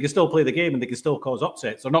 Fargo, so they can still play the game and they can still cause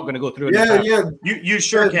upsets. They're not going to go through. You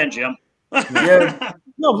sure can, Jim. Yeah.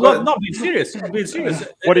 No, not being serious. Being serious.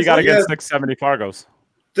 What do you got against 670 Fargos?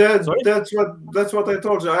 That's what I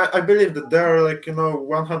told you. I believe that there are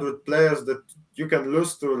 100 players that you can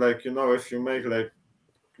lose to, like, you know, if you make, like,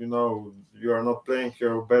 you know, you are not playing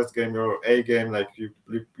your best game, your A game, like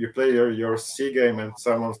you play your C game and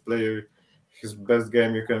someone's play his best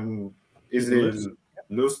game, you can easily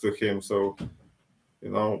lose to him. So, you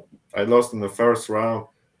know, I lost in the first round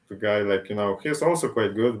to a guy, like, you know, he's also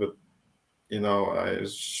quite good, but, you know, I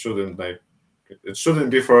shouldn't, like, it shouldn't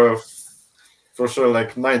be for sure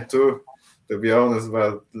like 9-2, to be honest,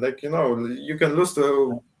 but, like, you know, you can lose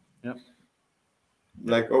to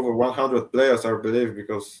like over 100 players, I believe,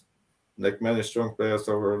 because like many strong players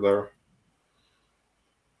over there.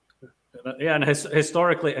 Yeah, and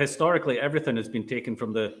historically, everything has been taken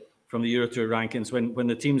from the Euro Tour rankings. When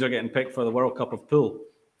the teams are getting picked for the World Cup of Pool,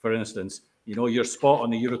 for instance, you know, your spot on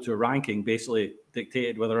the Euro Tour ranking basically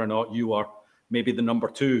dictated whether or not you are maybe the number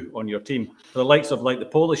 2 on your team. For the likes of like the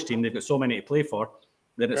Polish team, they've got so many to play for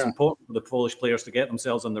that it's important for the Polish players to get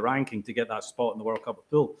themselves on the ranking to get that spot in the World Cup of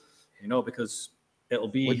Pool. You know, because it'll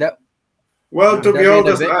be. Well, to be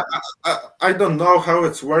honest, I don't know how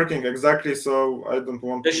it's working exactly, so I don't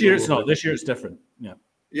want. This year it's not. This year it's different. Yeah.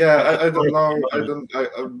 Yeah, I don't know.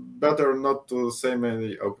 I better not to say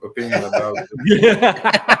many opinion about it.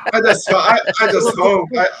 I just hope.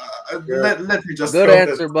 Let me just. Good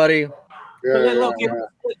answer, buddy.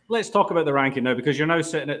 Let's talk about the ranking now, because you're now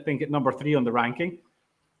sitting at, I think, at number 3 on the ranking.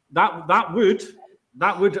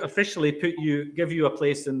 That would officially give you a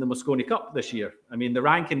place in the Mosconi Cup this year. I mean, the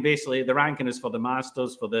ranking is for the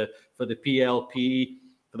Masters, for the PLP,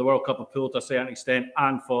 for the World Cup of Pool to a certain extent,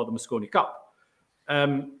 and for the Mosconi Cup.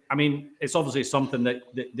 I mean, it's obviously something that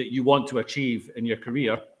you want to achieve in your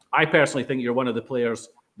career. I personally think you're one of the players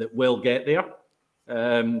that will get there,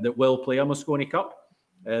 that will play a Mosconi Cup,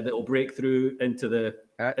 that will break through into the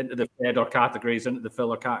Fedor categories, into the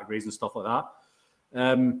filler categories and stuff like that.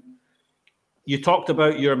 You talked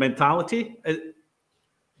about your mentality.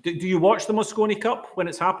 Do you watch the Mosconi Cup when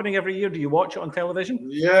it's happening every year? Do you watch it on television?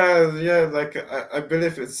 Yeah. Like I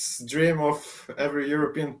believe it's dream of every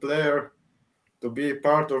European player to be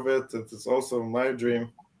part of it. It's also my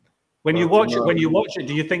dream. When you watch it,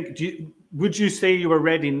 do you think? Would you say you were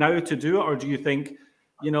ready now to do it, or do you think,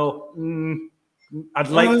 you know, I'd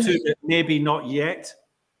like to, but maybe not yet?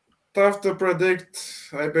 Tough to predict.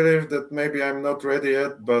 I believe that maybe I'm not ready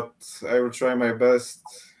yet, but I will try my best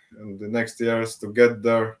in the next years to get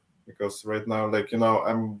there, because right now, like, you know,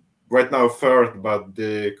 I'm right now third, but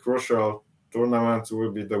the crucial tournaments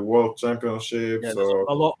will be the World Championships, or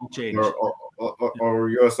a lot will change, or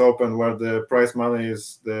US Open, where the prize money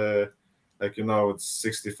is like, you know, it's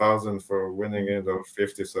 60,000 for winning it, or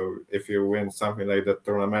 50. So if you win something like that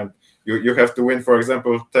tournament, you have to win, for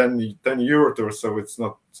example, 10 Euro Tours. So it's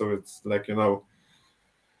not. So it's like, you know,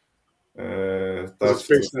 tough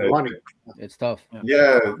to say. Money. It's tough.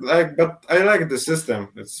 Yeah, but I like the system.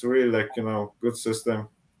 It's really, like, you know, good system.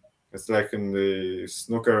 It's like in the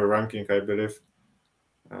snooker ranking, I believe.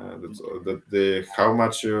 That the how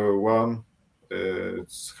much you won,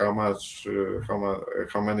 it's how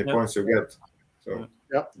many points you get. So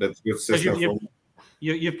that's good system.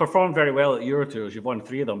 You've performed very well at Euro Tours. You've won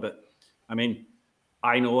 3 of them, but I mean,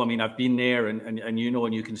 I've been there, and you know,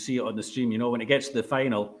 and you can see it on the stream. You know, when it gets to the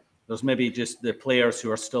final, there's maybe just the players who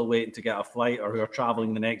are still waiting to get a flight, or who are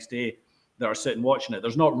traveling the next day, that are sitting watching it.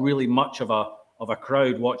 There's not really much of a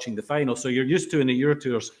crowd watching the final. So you're used to, in the Euro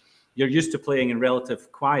Tours, you're used to playing in relative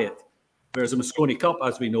quiet, whereas the Mosconi Cup,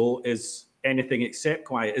 as we know, is anything except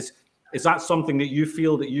quiet. Is that something that you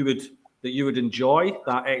feel that you would enjoy,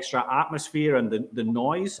 that extra atmosphere and the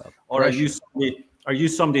noise, or are you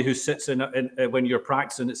somebody who sits in when you're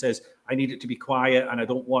practicing that says, I need it to be quiet and I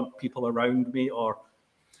don't want people around me? Or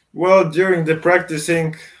well, during the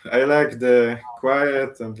practicing, I like the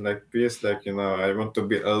quiet and like peace. Like, you know, I want to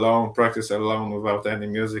be alone, practice alone without any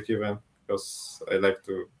music even, because I like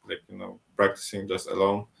to, like, you know, practicing just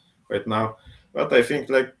alone right now. But I think,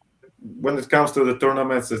 like, when it comes to the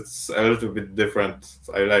tournaments, it's a little bit different.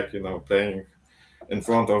 I like, you know, playing in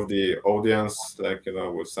front of the audience, like, you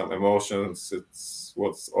know, with some emotions. It's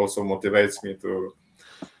what also motivates me to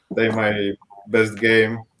play my best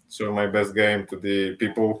game, show my best game to the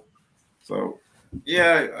people. So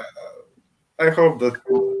yeah, I hope that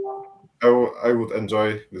I would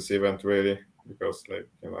enjoy this event really, because, like,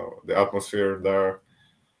 you know, the atmosphere there,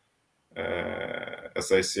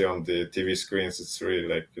 as I see on the TV screens, it's really,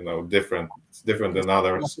 like, you know, different. It's different than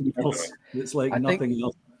others. It's like nothing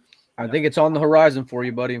else. I think it's on the horizon for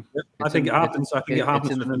you, buddy. I think it happens. I think it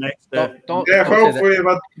happens in the next. Don't hopefully,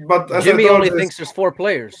 but as Jimmy only thinks there's 4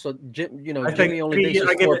 players, so Jimmy only thinks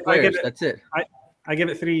there's 4 players. That's it. I give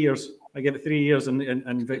it 3 years. I give it 3 years,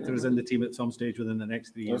 and Victor is in the team at some stage within the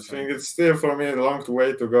next 3 years. I think it's still for me a long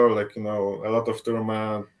way to go. Like, you know, a lot of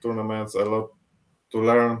tournaments, a lot to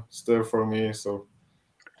learn still for me. So,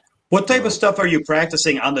 what type of stuff are you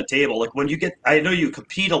practicing on the table? Like when you get, I know you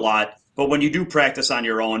compete a lot, but when you do practice on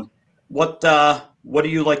your own, what do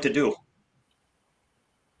you like to do?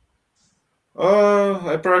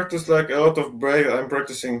 I practice like a lot of break. I'm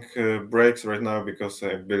practicing breaks right now because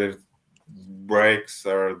I believe breaks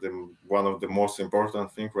are one of the most important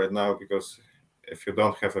thing right now, because if you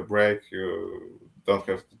don't have a break, you don't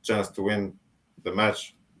have the chance to win the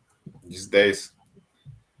match these days.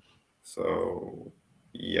 So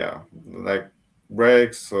yeah, like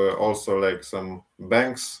breaks, also like some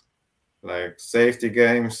banks, like safety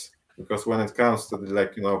games, because when it comes to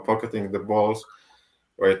like, you know, pocketing the balls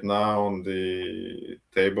right now on the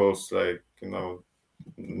tables, like, you know,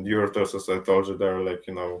 Eurotours, as I told you, they're like,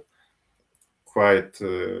 you know, quite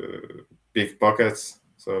big pockets,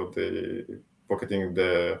 so the pocketing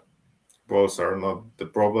the balls are not the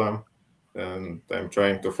problem. And I'm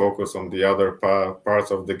trying to focus on the other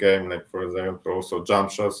parts of the game, like for example also jump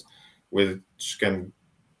shots, which can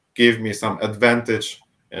give me some advantage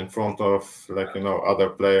in front of, like, you know,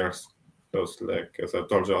 other players. Because like as I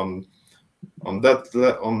told you, on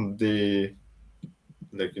the,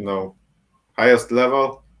 like, you know, highest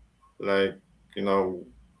level, like, you know,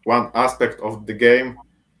 one aspect of the game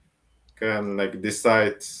can like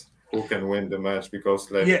decide who can win the match, because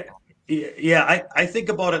like I think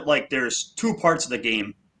about it like there's two parts of the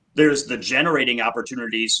game. There's the generating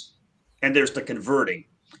opportunities and there's the converting.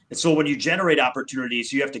 And so when you generate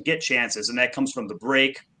opportunities, you have to get chances, and that comes from the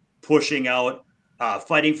break, pushing out,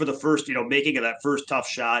 fighting for the first, you know, making that first tough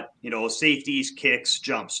shot, you know, safeties, kicks,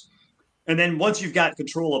 jumps. And then once you've got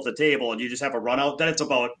control of the table and you just have a run out, then it's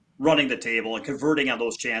about running the table and converting on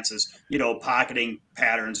those chances, you know, pocketing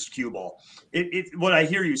patterns, cue ball. What I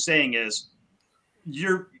hear you saying is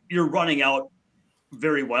you're running out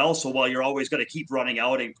very well. So while you're always going to keep running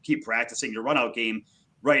out and keep practicing your run out game,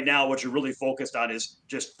 right now what you're really focused on is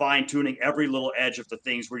just fine tuning every little edge of the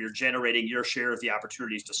things where you're generating your share of the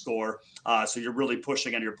opportunities to score. So you're really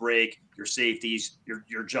pushing on your break, your safeties,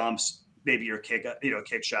 your jumps, maybe your kick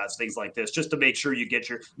shots, things like this, just to make sure you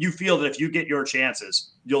feel that if you get your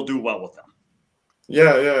chances, you'll do well with them.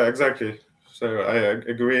 Yeah, exactly. So I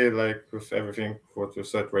agree, like, with everything what you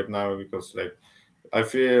said right now, because like I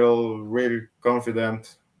feel really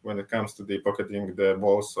confident when it comes to the pocketing the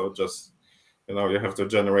balls. So just, you know, you have to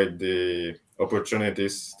generate the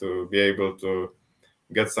opportunities to be able to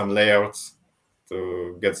get some layouts,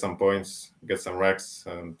 to get some points, get some racks,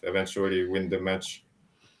 and eventually win the match.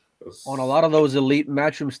 On a lot of those elite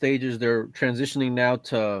matchroom stages, they're transitioning now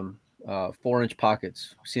to 4-inch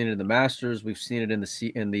pockets. We've seen it in the Masters. We've seen it in the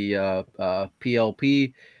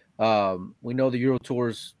PLP. We know the Euro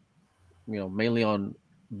Tours, you know, mainly on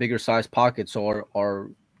bigger size pockets. So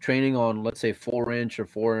are training on, let's say, 4-inch or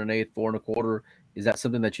 4 1/8, 4 1/4. Is that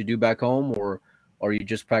something that you do back home, or are you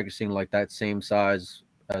just practicing like that same size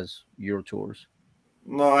as Euro Tours?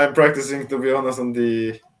 No, I'm practicing, to be honest, on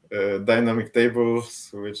the dynamic tables,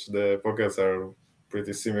 which the pockets are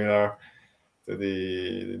pretty similar to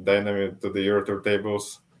the Euro Tour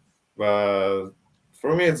tables. But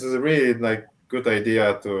for me, it's a really like good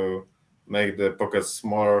idea to make the pockets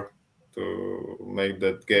smaller, to make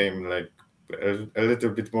that game like a little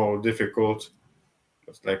bit more difficult.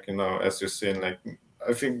 It's like, you know, as you've seen, like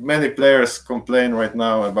I think many players complain right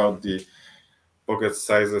now about the pocket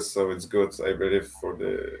sizes, so it's good, I believe, for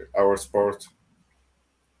our sport,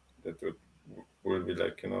 that will be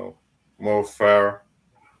like, you know, more fair.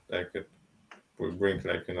 Like it will bring,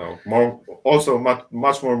 like, you know, more, also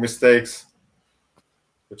much more mistakes,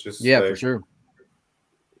 which is like, for sure.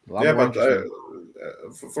 Yeah, but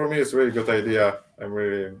for me, it's a really good idea. I'm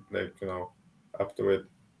really, like, you know, up to it.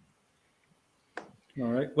 All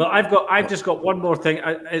right. Well, I've just got one more thing.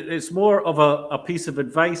 It's more of a piece of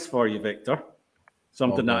advice for you, Victor.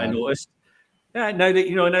 Something that I noticed. Yeah, now that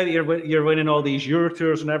you're winning all these Euro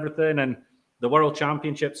Tours and everything, and the World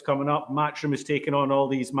Championships coming up, Matchroom is taking on all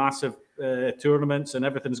these massive tournaments, and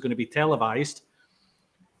everything's going to be televised.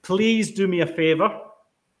 Please do me a favor.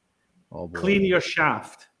 Clean your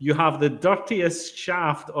shaft. You have the dirtiest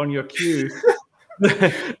shaft on your cue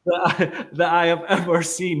that I have ever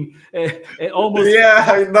seen. It almost, yeah,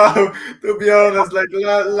 I know. To be honest, like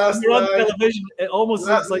last you're on television, it almost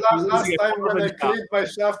looks like last time when I cleaned my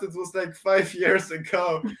shaft, it was like 5 years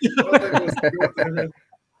ago. It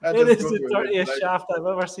is the dirtiest shaft I've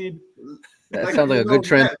ever seen. That sounds like a good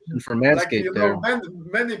transition for Manscaped there.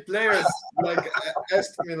 Many players like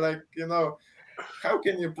asked me, like, you know, how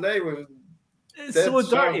can you play with It's so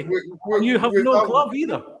dirty. And you have no glove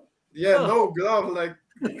either. Yeah, no glove. Like,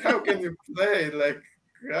 how can you play? Like,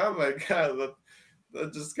 oh my god,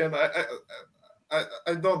 that just can't.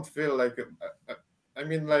 I don't feel like. I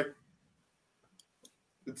mean, like,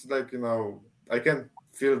 it's like, I can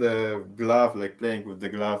feel the glove, like playing with the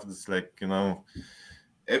glove. It's like,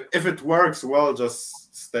 if it works well,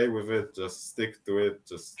 just stay with it. Just stick to it.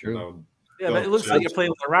 Just True. Yeah, but it looks like you're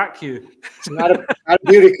playing with a rack cue. It's not a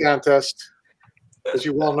beauty contest, as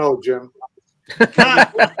you well know, Jim.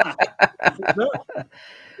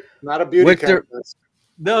 Not a beauty contest.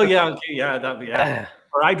 No, that'd be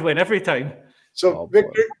or I'd win every time. So,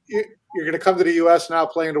 Victor, you're going to come to the U.S. now,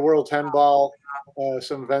 playing the World 10 Ball,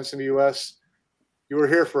 some events in the U.S. You were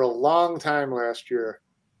here for a long time last year.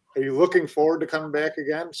 Are you looking forward to coming back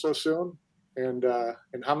again so soon? And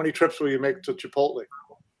how many trips will you make to Chipotle?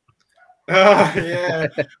 Yeah,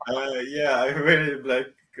 I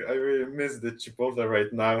really miss the Chipotle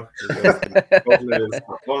right now because Chipotle is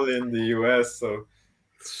only in the US, so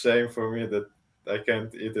it's a shame for me that I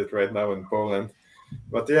can't eat it right now in Poland.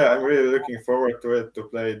 But yeah, I'm really looking forward to it, to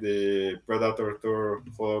play the Predator Tour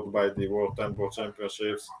followed by the World 10 Ball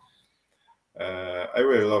Championships. I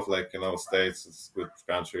really love States. It's a good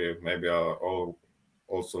country. Maybe I'll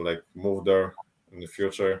also move there in the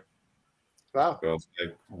future. Wow. Because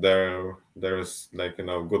there's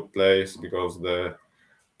good place because the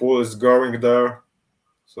pool is growing there,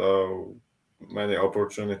 so many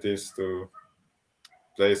opportunities to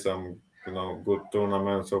play some good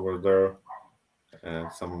tournaments over there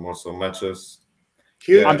and some also matches.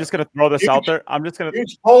 I'm just gonna throw this out there. I'm just gonna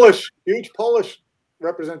huge Polish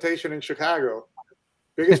representation in Chicago,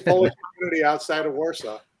 biggest Polish community outside of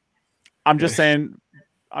Warsaw. I'm just saying,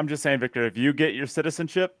 Victor, if you get your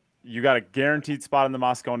citizenship, you got a guaranteed spot in the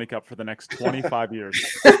Mosconi Cup for the next 25 years.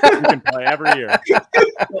 You can play every year.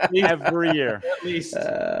 Every year. At least.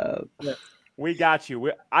 We got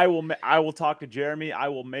you. I will talk to Jeremy. I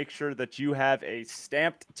will make sure that you have a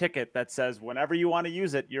stamped ticket that says whenever you want to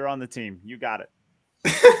use it, you're on the team. You got it.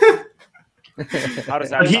 How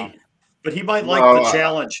does that sound? But he might like the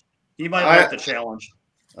challenge. He might like the challenge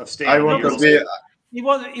of staying. I want to be. He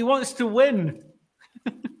wants to win.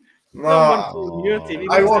 No, I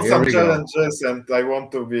want some challenges, and I want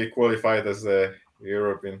to be qualified as a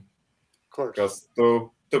European. Of course, because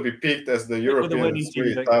to be picked as the European is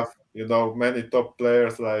really tough. Many top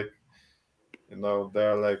players, there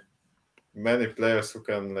are many players who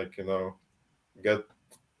can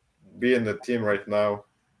be in the team right now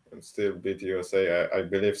and still beat USA. I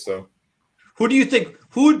believe so. Who do you think?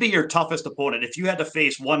 Who would be your toughest opponent if you had to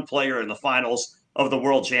face one player in the finals of the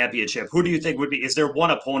World Championship? Who do you think would be? Is there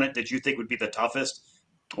one opponent that you think would be the toughest,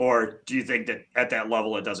 or do you think that at that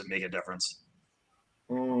level it doesn't make a difference?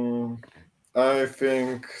 I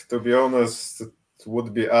think, to be honest, it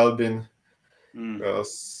would be Albin,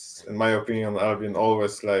 because in my opinion, Albin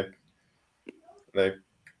always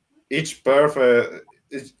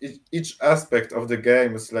each aspect of the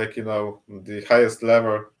game is the highest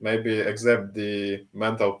level, maybe except the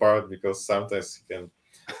mental part, because sometimes he can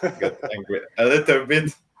get angry a little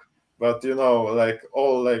bit, but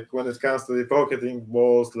when it comes to the pocketing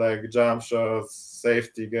balls, jump shots,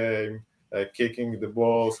 safety game, kicking the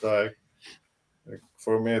balls,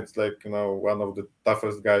 for me it's one of the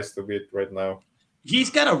toughest guys to beat right now. He's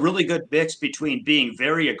got a really good mix between being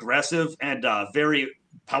very aggressive and very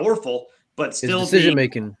powerful, but still decision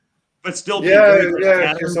making. But still,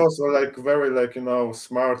 he's also very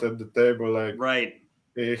smart at the table, right.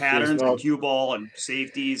 Patterns and cue ball and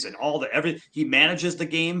safeties and all everything. He manages the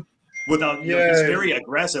game without. He's very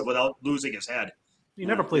aggressive without losing his head. He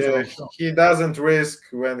never plays. He doesn't risk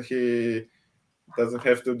when he doesn't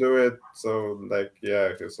have to do it. So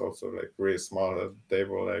he's also really smart at the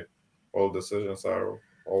table. All decisions are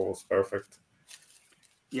always perfect.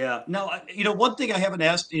 Yeah. Now, one thing I haven't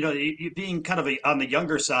asked, being kind of on the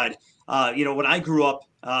younger side, when I grew up,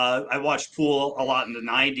 I watched pool a lot in the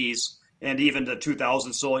 90s and even the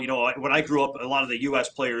 2000s. So, when I grew up, a lot of the U.S.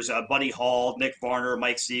 players, Buddy Hall, Nick Varner,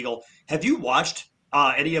 Mike Siegel. Have you watched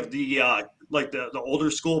any of the the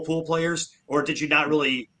older school pool players, or did you not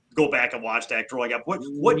really go back and watch that growing up?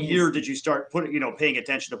 What year did you start paying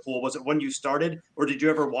attention to pool? Was it when you started, or did you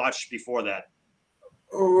ever watch before that?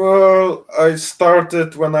 Well, I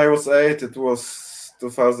started when I was 8. It was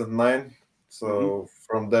 2009. So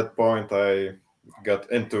from that point, I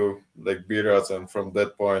got into billiards, and from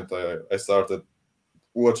that point, I started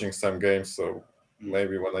watching some games. So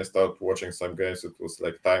maybe when I started watching some games, it was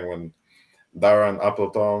time when Darren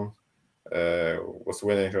Appleton was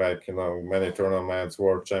winning like many tournaments,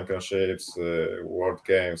 world championships, world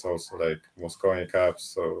games, also like Mosconi Cups.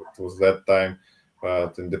 So it was that time.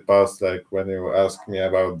 But in the past, like when you ask me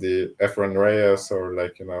about the Efren Reyes or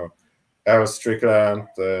like Al Strickland,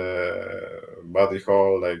 Buddy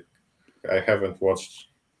Hall, like I haven't watched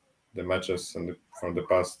the matches from the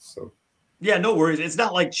past. So yeah, no worries. It's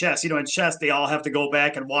not like chess. In chess, they all have to go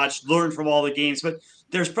back and watch, learn from all the games. But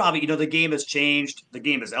there's probably, the game has changed. The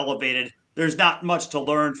game is elevated. There's not much to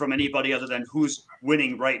learn from anybody other than who's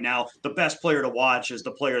winning right now. The best player to watch is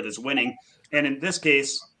the player that's winning. And in this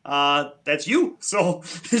case, that's you. So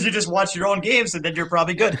you just watch your own games and then you're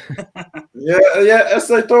probably good. yeah. As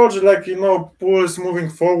I told you, like, pool is moving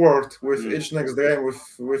forward with each next game,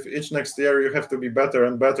 with each next year, you have to be better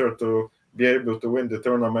and better to be able to win the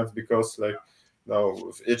tournament because like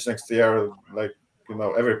with each next year, like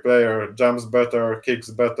every player jumps better, kicks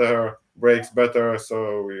better, breaks better,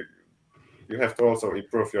 so you have to also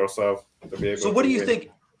improve yourself to be able. So what do you think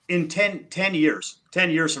in 10 years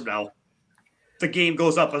from now the game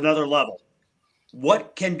goes up another level?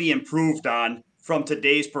 What can be improved on from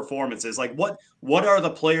today's performances? Like what are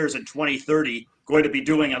the players in 2030 going to be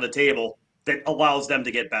doing on the table that allows them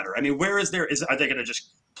to get better? I mean, are they going to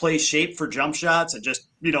just play shape for jump shots and just,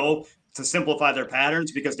 to simplify their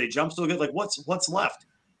patterns because they jump so good? Like what's left?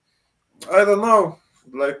 I don't know.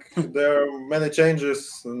 Like there are many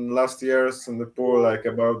changes in last years in the pool, like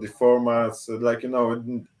about the formats. Like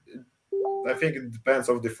I think it depends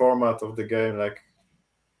on the format of the game. Like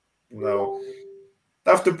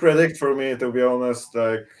tough to predict for me, to be honest.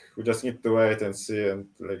 Like we just need to wait and see, and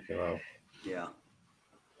like yeah,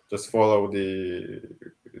 just follow the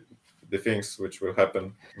things which will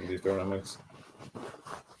happen in these tournaments.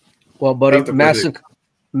 Well, buddy,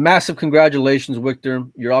 massive congratulations, Victor.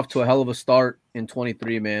 You're off to a hell of a start in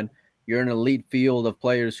 23, man. You're an elite field of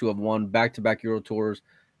players who have won back-to-back Euro Tours.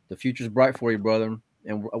 The future's bright for you, brother,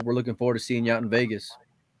 and we're looking forward to seeing you out in Vegas.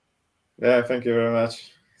 Yeah, thank you very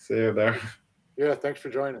much. See you there. Yeah, thanks for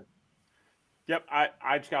joining. Yep,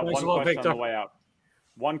 I just got one question on the way out.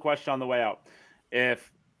 One question on the way out.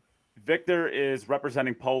 If Victor is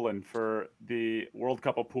representing Poland for the World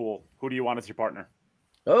Cup of Pool, who do you want as your partner?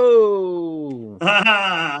 Oh,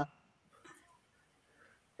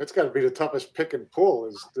 That's got to be the toughest pick in pool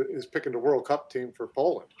is picking the World Cup team for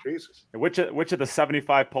Poland. Jesus. Which of the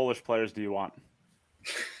 75 Polish players do you want?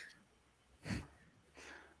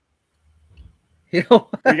 We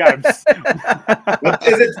got him. What,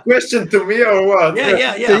 is it question to me or what?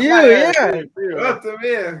 Yeah. To you, yeah. What to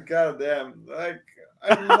me? God damn. Like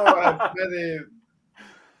I don't know. I have many.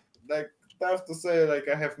 Like tough to say. Like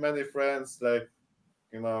I have many friends. Like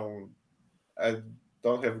I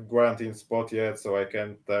don't have guaranteed spot yet, so I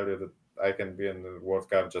can't tell you that I can be in the World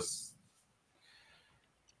Cup. Just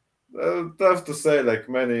tough to say. Like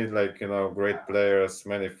many, great players,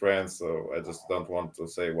 many friends. So I just don't want to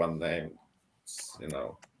say one name.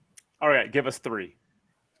 All right, give us three.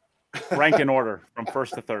 Rank in order from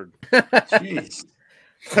first to third. Jeez.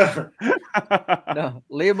 No,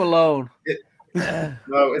 leave him alone.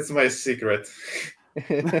 No, it's my secret.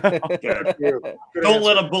 Don't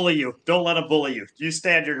let him bully you. Don't let him bully you. You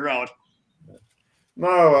stand your ground.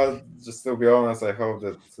 No, just to be honest, I hope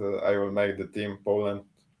that I will make the team Poland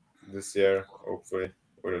this year. Hopefully,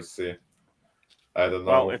 we'll see. I don't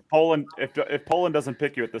know. Well, if Poland doesn't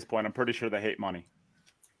pick you at this point, I'm pretty sure they hate money.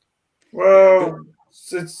 Well,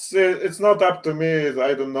 it's not up to me.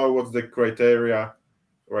 I don't know what's the criteria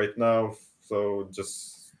right now. So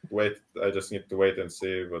just wait. I just need to wait and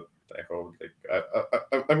see. But I hope.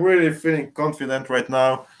 I'm really feeling confident right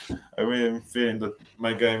now. I really am feeling that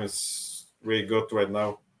my game is really good right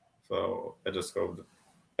now. So I just hope that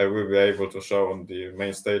I will be able to show on the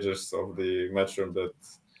main stages of the matchroom that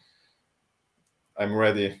I'm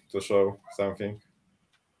ready to show something.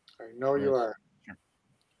 I know you are.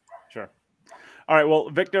 Sure. All right. Well,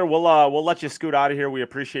 Victor, we'll let you scoot out of here. We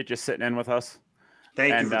appreciate you sitting in with us.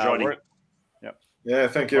 Thank you for joining. Yep. Yeah,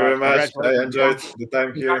 thank you very much. I enjoyed the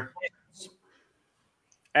time here.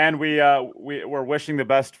 And we're wishing the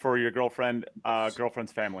best for your girlfriend's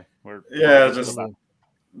family.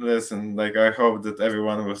 Listen, I hope that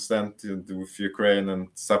everyone will stand with Ukraine and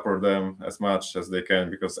support them as much as they can,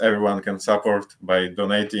 because everyone can support by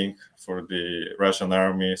donating for the Russian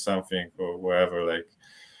army, something or wherever.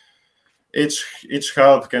 Each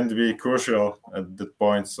help can be crucial at that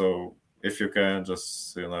point. So if you can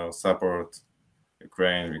just support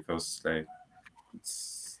Ukraine, because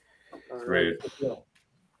it's great.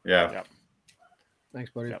 Yeah. Yep. Thanks,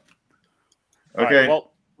 buddy. Yep. Okay. Right,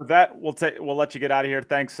 well, with that, we'll let you get out of here.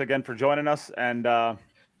 Thanks again for joining us, and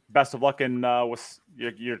best of luck in with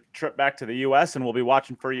your trip back to the U.S. and we'll be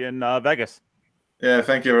watching for you in Vegas. Yeah,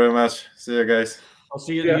 thank you very much. See you guys. I'll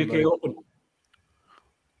see you at the UK Open.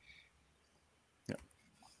 Yeah.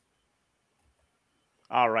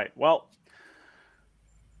 All right. Well,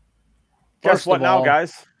 guess what now,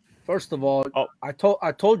 guys? First of all, I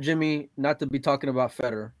told Jimmy not to be talking about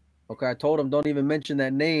Federer. Okay, I told him don't even mention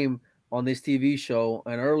that name on this TV show.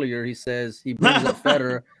 And earlier he says he brings up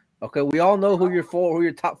Federer. Okay, we all know who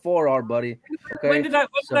your top 4 are, buddy. Okay, when did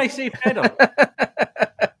I say Federer?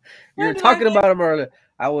 You were talking about him earlier.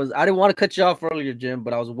 I didn't want to cut you off earlier, Jim,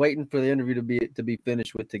 but I was waiting for the interview to be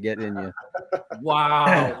finished with to get in you.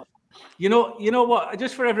 Wow. You know what?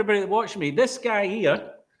 Just for everybody that watched me, this guy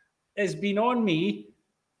here has been on me.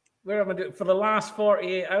 Where am I doing for the last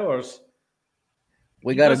 48 hours?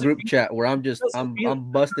 We got a group chat where I'm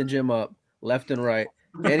busting Jim up left and right.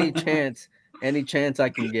 Any chance I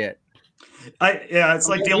can get. It's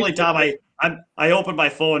like the only time I open my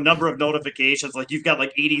phone, number of notifications, like you've got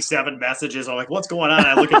like 87 messages. I'm like, what's going on?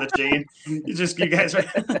 I look at the chain. You guys.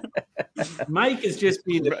 Mike is just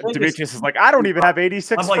being. Demetrius is like, I don't even have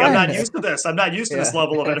 86. I'm like, friends. I'm not used to this. I'm not used to this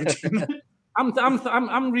level of entertainment.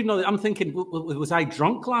 I'm reading all that. I'm thinking, was I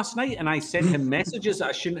drunk last night and I sent him messages that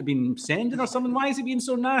I shouldn't have been sending or something? Why is he being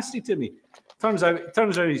so nasty to me? Turns out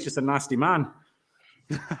he's just a nasty man.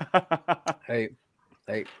 Hey.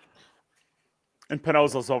 And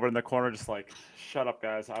Pinozzo's over in the corner, just like, shut up,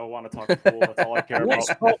 guys. I want to talk pool. That's all I care about.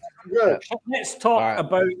 Let's talk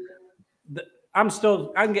about.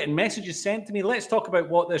 I'm getting messages sent to me. Let's talk about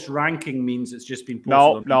what this ranking means. It's just been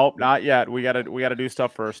posted. No, not yet. We gotta do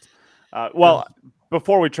stuff first. Well,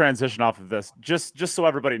 before we transition off of this, just so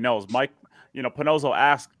everybody knows, Mike, Pinozzo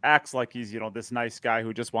acts like he's, this nice guy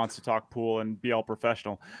who just wants to talk pool and be all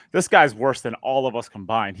professional. This guy's worse than all of us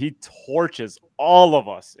combined. He torches all of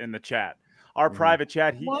us in the chat. Our private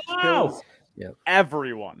chat, he kills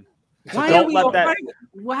everyone. So don't let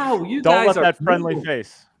that friendly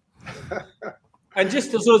face. And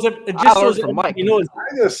just so everybody knows,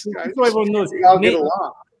 everyone knows, we all get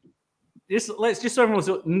along. Let's just so everyone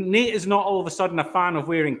knows, Nate is not all of a sudden a fan of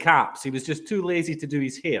wearing caps. He was just too lazy to do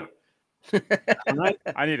his hair. Right?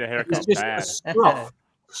 I need a haircut bad.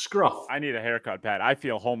 Scruff. I need a haircut bad. I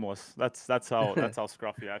feel homeless. That's how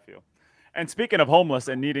scruffy I feel. And speaking of homeless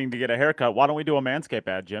and needing to get a haircut, why don't we do a Manscaped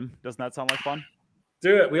ad, Jim? Doesn't that sound like fun?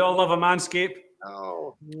 Do it. We all love a Manscaped.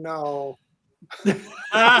 Oh, no.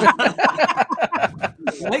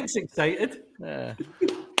 Mike's excited.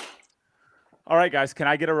 All right, guys, can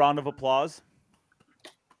I get a round of applause?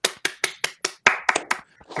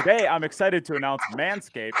 Today, I'm excited to announce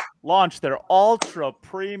Manscaped launched their Ultra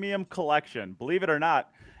Premium Collection. Believe it or not,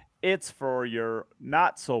 it's for your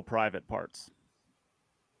not-so-private parts.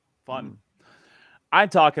 Fun. I'm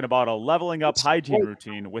talking about a leveling up hygiene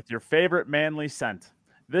routine with your favorite manly scent.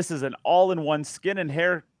 This is an all-in-one skin and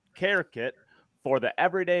hair care kit for the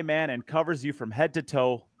everyday man and covers you from head to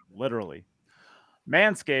toe, literally.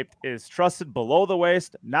 Manscaped is trusted below the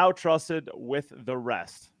waist, now trusted with the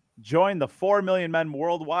rest. Join the 4 million men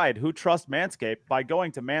worldwide who trust Manscaped by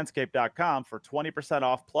going to manscaped.com for 20%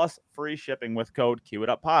 off plus free shipping with code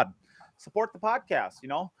QItUpPod. Support the podcast,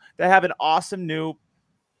 They have an awesome new.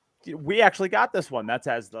 We actually got this one. That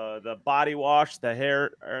has the body wash, the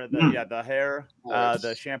hair, or the hair,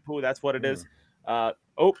 the shampoo. That's what it is.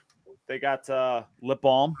 They got lip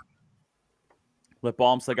balm. Lip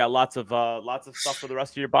balms. They got lots of stuff for the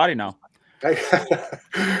rest of your body now. I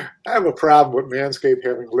have a problem with Manscaped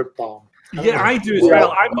having lip balm. Yeah, I do as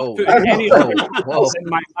well. I'm not putting any of it in my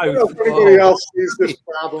mouth. I don't know if anybody else sees this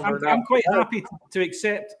problem or not. I'm quite happy to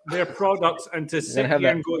accept their products and to sit here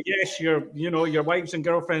and go, yes, your wives and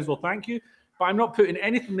girlfriends will thank you, but I'm not putting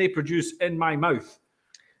anything they produce in my mouth.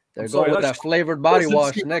 They're going with that flavored body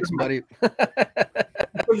wash next, buddy.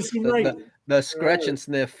 The scratch and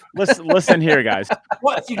sniff. Listen here, guys.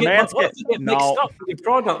 What if you get mixed up with your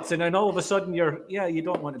products and then all of a sudden you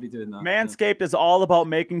don't want to be doing that. Manscaped is all about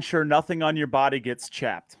making sure nothing on your body gets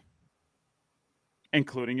chapped,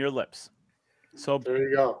 including your lips. So there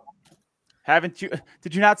you go.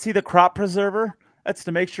 Did you not see the crop preserver? That's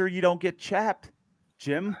to make sure you don't get chapped,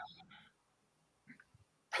 Jim.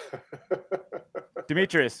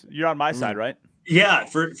 Demetrius, you're on my side, right? Yeah,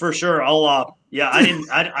 for sure. I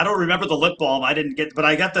don't remember the lip balm. But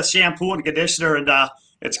I got the shampoo and conditioner, and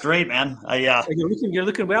it's great, man. You're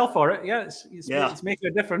looking well for it. Yeah, it's making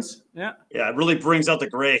a difference. Yeah. Yeah, it really brings out the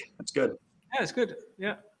gray. It's good. Yeah, it's good.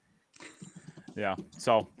 Yeah. Yeah.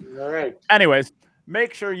 So, all right. Anyways,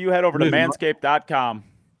 make sure you head over to manscaped.com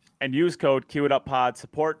and use code QItUpPod.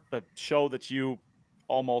 Support the show that you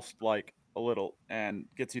almost a little and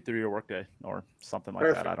gets you through your workday or something like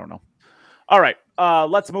Perfect. that. I don't know. All right,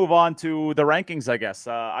 let's move on to the rankings, I guess.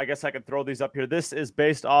 I guess I can throw these up here. This is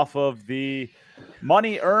based off of the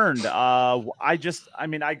money earned. I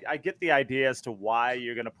get the idea as to why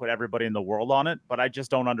you're going to put everybody in the world on it, but I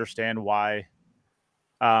just don't understand why,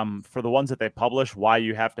 for the ones that they publish, why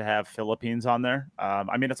you have to have Philippines on there.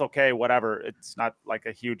 I mean, it's okay, whatever. It's not like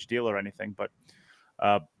a huge deal or anything, but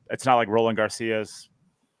it's not like Roland Garcia's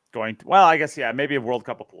going to, well, I guess, yeah, maybe a World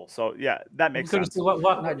Cup of pool. So, yeah, that makes sense.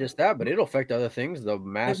 Not just that, but it'll affect other things, the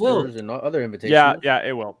Masters and other invitations. Yeah,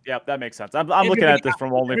 it will. Yeah, that makes sense. I'm looking at this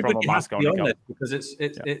from a Mosconi Cup. Because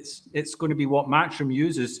it's going to be what Matchroom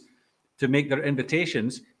uses to make their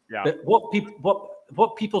invitations. Yeah. But what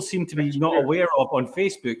people seem to be not aware of on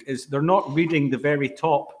Facebook is they're not reading the very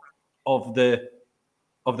top of the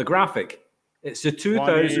graphic. It's the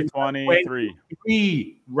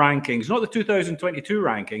 2023 rankings, not the 2022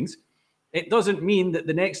 rankings. It doesn't mean that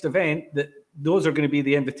the next event, that those are going to be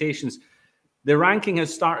the invitations. The ranking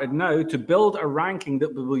has started now to build a ranking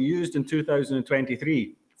that will be used in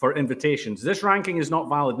 2023 for invitations. This ranking is not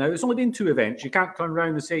valid now. It's only been 2 events. You can't turn around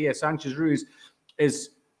and say, yes, Sanchez Ruiz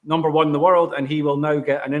is number 1 in the world, and he will now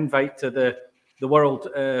get an invite to the World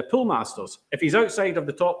Pool Masters. If he's outside of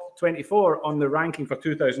the top 24 on the ranking for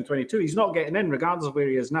 2022, he's not getting in, regardless of where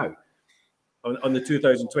he is now on the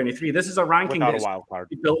 2023. This is a ranking that is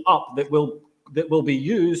built up that will be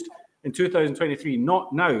used in 2023,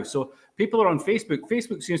 not now. So people are on Facebook.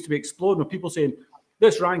 Facebook seems to be exploding with people saying,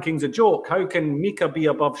 this ranking's a joke. How can Mika be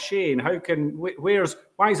above Shane?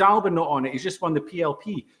 Why is Albin not on it? He's just won the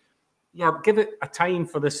PLP. Yeah, give it a time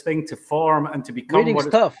for this thing to form and to become. Reading's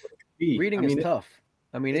tough. Reading is tough.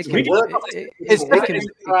 I mean, it can be brutal.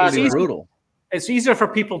 It's easier for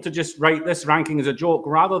people to just write this ranking as a joke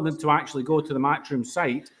rather than to actually go to the Matchroom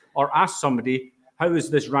site or ask somebody, how is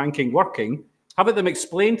this ranking working? Have them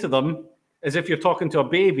explain to them as if you're talking to a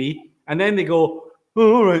baby, and then they go,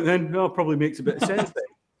 oh, all right, then that probably makes a bit of sense.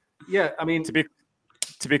 Yeah, I mean, to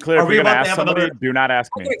be clear, if you're going to ask somebody, do not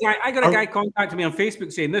ask me. I got a guy contacting me on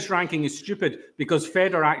Facebook saying this ranking is stupid because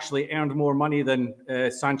Federer actually earned more money than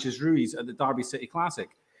Sanchez Ruiz at the Derby City Classic.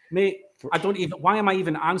 Mate, why am I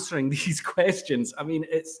even answering these questions? I mean,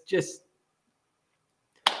 it's just.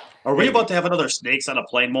 Are we about to have another snakes on a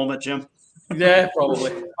plane moment, Jim? Yeah,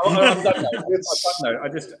 probably. I'm done now. I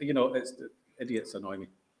just, it's idiots annoy me.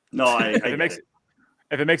 No, if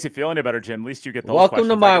it makes you feel any better, Jim, at least you get those Welcome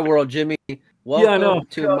to my world, Jimmy. Welcome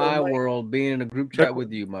to my Mike. world, being in a group chat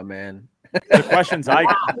with you, my man. The questions I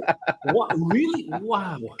get. What? Really?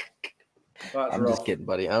 Wow. I'm just kidding,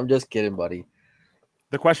 buddy. I'm just kidding, buddy.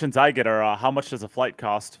 The questions I get are, how much does a flight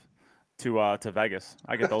cost to Vegas?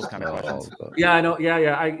 I get those kind of questions. Yeah, I know.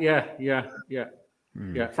 Yeah.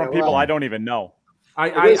 From people I don't even know.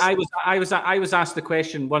 I was asked the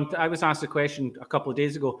question I was asked a question a couple of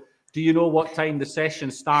days ago. Do you know what time the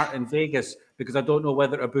sessions start in Vegas? Because I don't know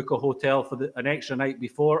whether to book a hotel for an extra night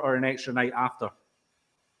before or an extra night after.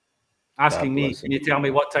 Asking me, can you tell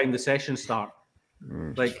me what time the sessions start?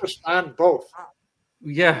 Like respond both.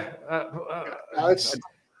 Yeah. It's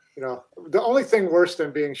the only thing worse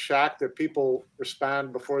than being shocked that people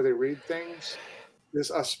respond before they read things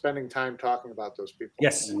is us spending time talking about those people.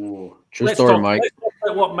 Yes. True story, Mike. Let's talk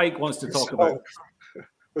about what Mike wants to talk about.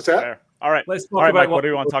 What's that? Fair. All right. Let's talk about Mike, what do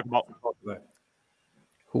you want to talk about?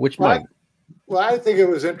 Which Mike? Well, I think it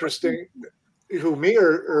was interesting. Who, me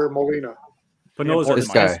or Molina? This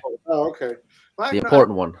guy. Oh, okay. Well, the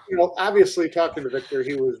important one. Obviously, talking to Victor,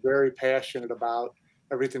 he was very passionate about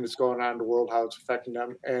everything that's going on in the world, how it's affecting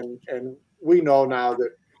them, and we know now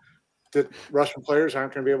that Russian players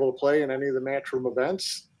aren't going to be able to play in any of the Matchroom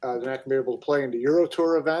events. They're not going to be able to play in the Euro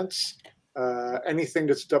Tour events, anything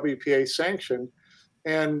that's WPA sanctioned.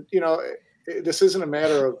 And, this isn't a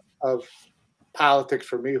matter of politics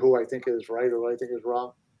for me, who I think is right or who I think is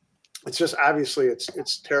wrong. It's just obviously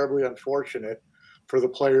it's terribly unfortunate for the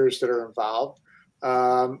players that are involved.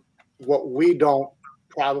 What we don't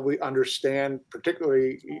probably understand,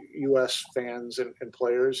 particularly U.S. fans and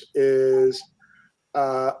players, is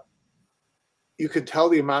you could tell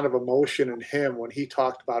the amount of emotion in him when he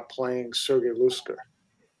talked about playing Sergei Lusker.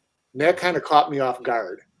 And that kind of caught me off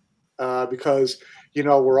guard because,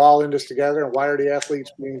 we're all in this together, and why are the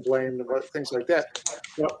athletes being blamed and things like that?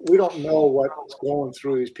 But we don't know what's going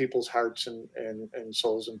through these people's hearts and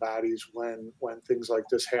souls and bodies when things like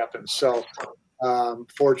this happen. So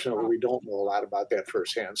fortunately, we don't know a lot about that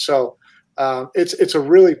firsthand. So it's a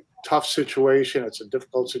really tough situation. It's a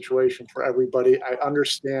difficult situation for everybody. I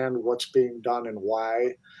understand what's being done and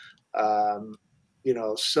why.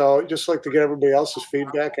 So just like to get everybody else's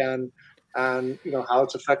feedback on and how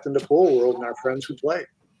it's affecting the pool world and our friends who play.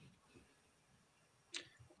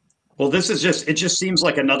 Well, it just seems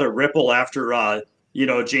like another ripple after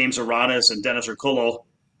James Aranis and Dennis Urkullo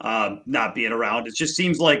not being around. It just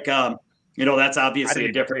seems like that's obviously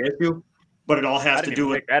a different issue, but it all has to do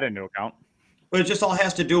with that into account. But it just all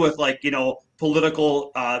has to do with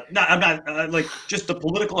political, just the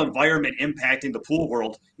political environment impacting the pool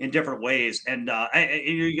world in different ways. And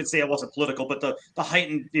you could say it wasn't political, but the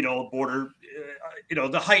heightened, border,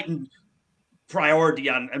 the heightened priority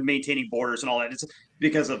on maintaining borders and all that. It's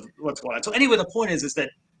because of what's going on. So anyway, the point is that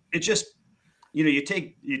it just, you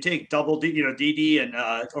take double D, DD and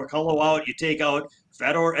Urkullo out, you take out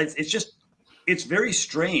Fedor. It's very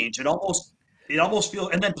strange. It almost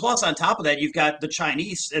feels, and then plus on top of that, you've got the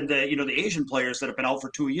Chinese and the Asian players that have been out for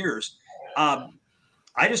 2 years. I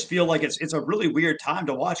just feel like it's a really weird time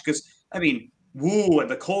to watch because Wu and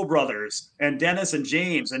the Cole brothers and Dennis and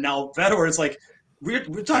James and now Fedor. It's like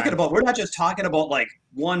we're talking about. We're not just talking about like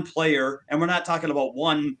one player, and we're not talking about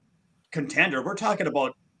one contender. We're talking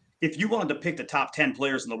about if you wanted to pick the top 10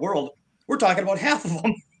 players in the world, we're talking about half of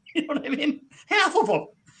them. You know what I mean? Half of them.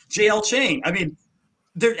 JL Chang.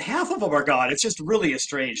 Half of them are gone. It's just really a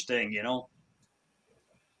strange thing,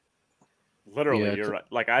 Literally, you're right.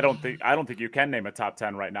 Like I don't think you can name a top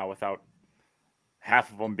 10 right now without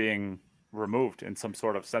half of them being removed in some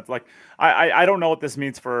sort of sense. Like I don't know what this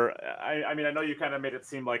means for. I know you kind of made it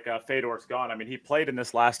seem like Fedor's gone. He played in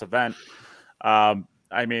this last event.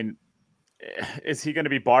 Is he going to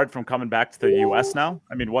be barred from coming back to the U.S. now?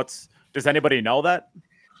 Does anybody know that?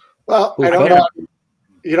 Well, I don't know.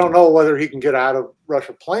 You don't know whether he can get out of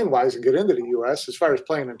Russia plane-wise and get into the U.S. As far as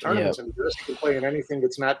playing in tournaments in the U.S., he can play in anything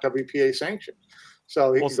that's not WPA sanctioned.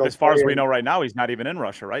 So as far as we know right now, he's not even in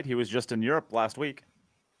Russia, right? He was just in Europe last week.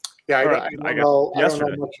 Yeah, I don't know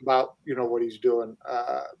much about what he's doing,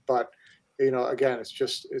 but again,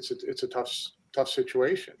 it's a tough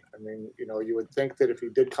situation. You would think that if he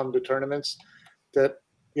did come to tournaments, that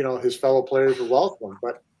his fellow players would welcome him,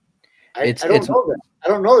 but I don't know that. I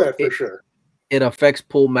don't know that for sure. It affects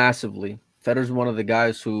pool massively. Federer's one of the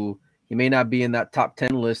guys who he may not be in that top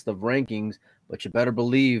 10 list of rankings, but you better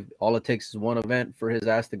believe all it takes is one event for his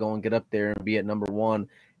ass to go and get up there and be at number one.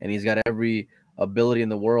 And he's got every ability in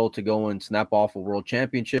the world to go and snap off a world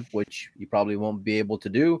championship, which he probably won't be able to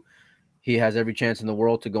do. He has every chance in the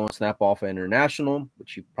world to go and snap off an international,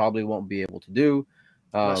 which he probably won't be able to do.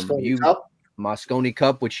 Mosconi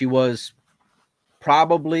Cup, which he was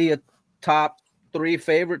probably a top 3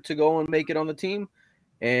 favorite to go and make it on the team,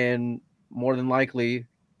 and more than likely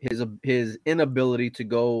his inability to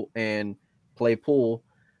go and play pool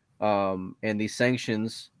and these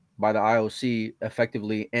sanctions by the IOC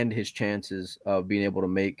effectively end his chances of being able to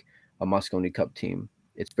make a Mosconi Cup team.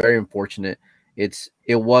 It's very unfortunate. It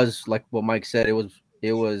was like what Mike said.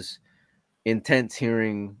 It was intense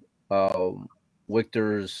hearing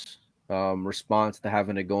Victor's response to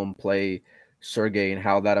having to go and play Sergey and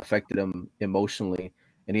how that affected him emotionally,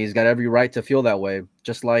 and he's got every right to feel that way.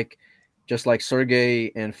 Just like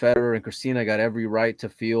Sergey and Federer and Christina got every right to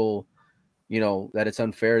feel, that it's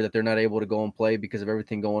unfair that they're not able to go and play because of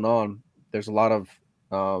everything going on. There's a lot of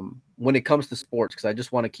when it comes to sports, because I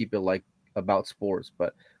just want to keep it like about sports,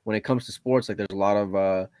 but when it comes to sports, like there's a lot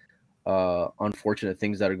of unfortunate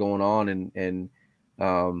things that are going on, and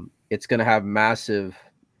it's going to have massive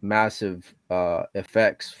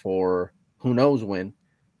effects for who knows when,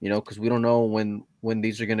 because we don't know when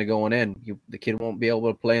these are going to go on in. The kid won't be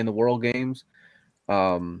able to play in the World Games.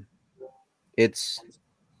 It's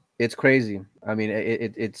crazy.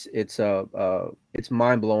 It's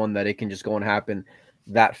mind blowing that it can just go and happen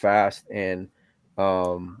that fast, and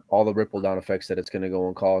all the ripple down effects that it's going to go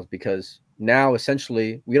and cause. Because now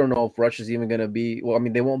essentially we don't know if Russia's even going to be. Well,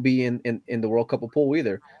 they won't be in the World Cup of pool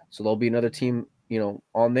either, so there'll be another team,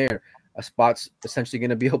 on there. A spot's essentially going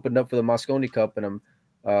to be opened up for the Mosconi Cup, and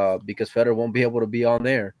because Federer won't be able to be on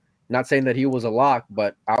there. Not saying that he was a lock,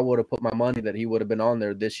 but I would have put my money that he would have been on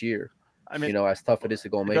there this year. As tough it is to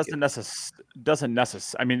go make it. Doesn't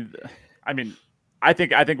necessarily. I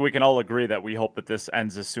think we can all agree that we hope that this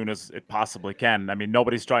ends as soon as it possibly can.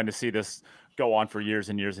 Nobody's trying to see this go on for years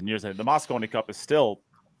and years and years. The Mosconi Cup is still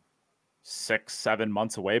 6-7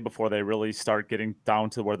 months away before they really start getting down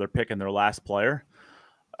to where they're picking their last player.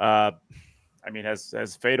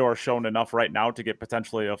 Has Fedor shown enough right now to get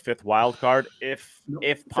potentially a 5th wild card, if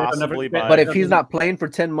possibly? But if he's not playing for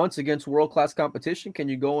 10 months against world-class competition, can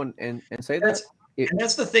you go and say that? And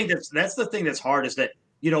that's the thing that's hard, is that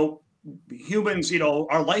humans,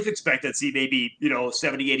 our life expectancy may be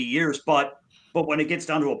 70, 80 years, but when it gets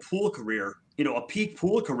down to a pool career, a peak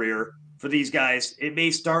pool career for these guys. It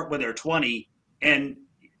may start when they're 20, and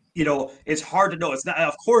it's hard to know. It's not.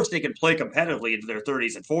 Of course, they can play competitively into their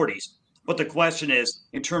 30s and 40s, but the question is,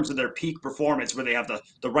 in terms of their peak performance, where they have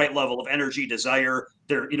the right level of energy, desire,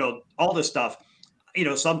 all this stuff.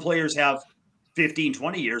 Some players have 15,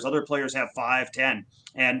 20 years. Other players have 5, 10.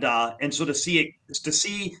 And so to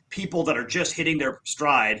see people that are just hitting their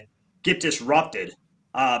stride get disrupted,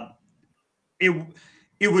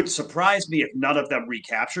 it would surprise me if none of them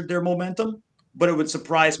recaptured their momentum, but it would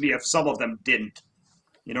surprise me if some of them didn't.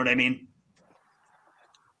 You know what I mean?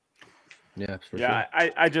 Yeah, for yeah.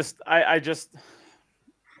 Sure. I just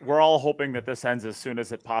we're all hoping that this ends as soon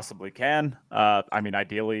as it possibly can. I mean,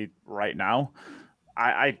 ideally right now.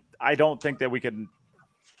 I don't think that we can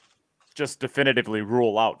just definitively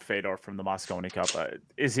rule out Fedor from the Mosconi Cup.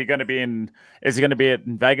 Is he going to be in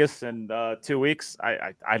Vegas in 2 weeks?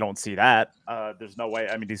 I don't see that. There's no way.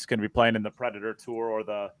 I mean, he's going to be playing in the Predator Tour or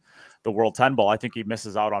the World 10 Ball. I think he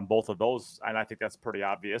misses out on both of those, and I think that's pretty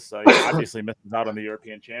obvious. He obviously misses out on the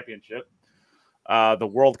European Championship. The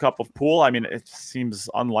World Cup of Pool, I mean, it seems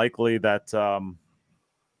unlikely that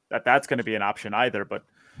that's going to be an option either, but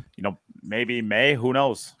maybe May, who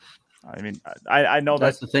knows? I mean, I know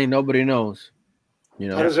that's the thing. Nobody knows.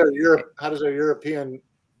 How does our European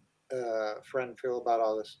friend feel about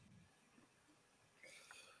all this?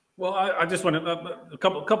 Well, I just want to a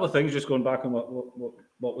couple of things. Just going back on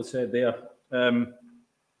what was said there.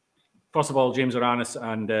 First of all, James Aranis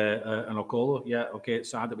and Okolo. Yeah, okay.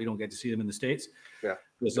 It's sad that we don't get to see them in the States. Yeah,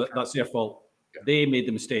 that's their fault. Yeah. They made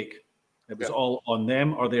the mistake. It was all on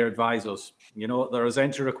them or their advisors. There's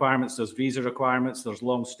entry requirements, there's visa requirements, there's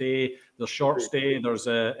long stay, there's short stay, there's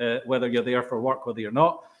whether you're there for work, whether you're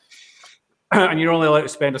not. And you're only allowed to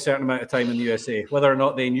spend a certain amount of time in the USA. Whether or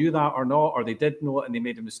not they knew that or not, or they did know it and they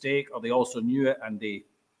made a mistake, or they also knew it and they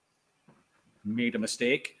made a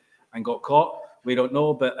mistake and got caught, we don't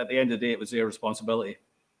know. But at the end of the day, it was their responsibility.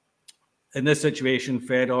 In this situation,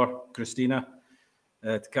 Fedor, Kristina,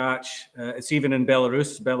 Tkach, it's even in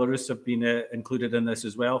Belarus. Belarus have been included in this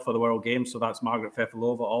as well for the World Games. So that's Margaret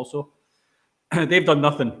Fefilova also. They've done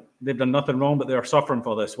nothing. They've done nothing wrong, but they're suffering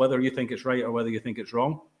for this. Whether you think it's right or whether you think it's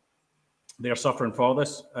wrong, they're suffering for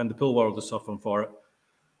this, and the pool world is suffering for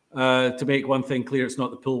it. To make one thing clear, it's not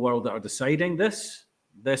the pool world that are deciding this.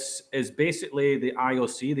 This is basically the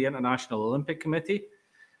IOC, the International Olympic Committee,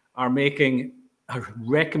 are making a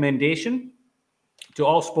recommendation to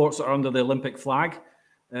all sports that are under the Olympic flag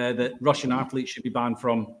that Russian athletes should be banned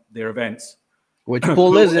from their events. Which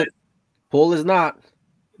pool is it? Pool is not.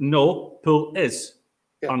 No, pool is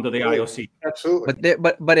under the IOC. Absolutely.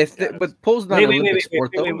 But pool's not an Olympic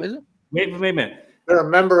sport, though, is it? Wait a minute. They're a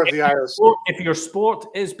member of the IOC. If your sport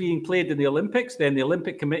is being played in the Olympics, then the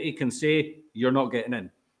Olympic Committee can say you're not getting in.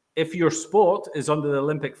 If your sport is under the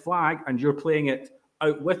Olympic flag and you're playing it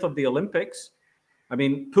out with of the Olympics, I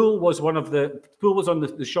mean, pool was on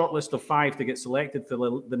the short list of 5 to get selected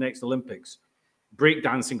for the next Olympics.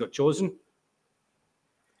 Breakdancing got chosen.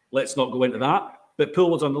 Let's not go into that. But pool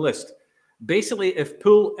was on the list. Basically, if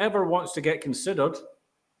pool ever wants to get considered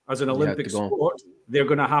as an Olympic sport, they're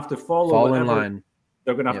going to have to fall in line.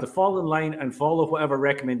 They're going to have to fall in line and follow whatever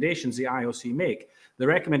recommendations the IOC make. The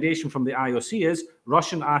recommendation from the IOC is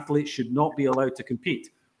Russian athletes should not be allowed to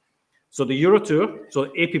compete. So the Eurotour, so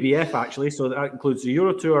APBF actually, so that includes the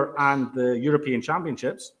Eurotour and the European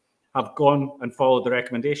Championships, have gone and followed the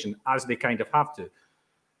recommendation, as they kind of have to.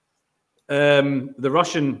 The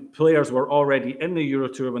Russian players were already in the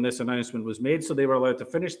Eurotour when this announcement was made, so they were allowed to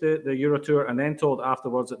finish the Eurotour and then told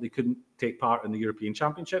afterwards that they couldn't take part in the European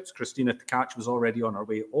Championships. Kristina Tkach was already on her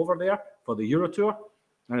way over there for the Eurotour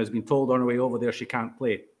and has been told on her way over there she can't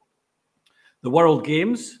play. The World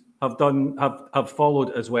Games have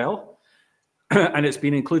followed as well. And it's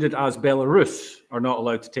been included as Belarus are not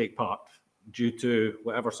allowed to take part due to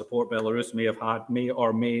whatever support Belarus may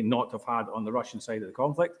or may not have had on the Russian side of the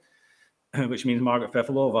conflict, which means Margaret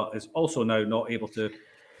Fefilova is also now not able to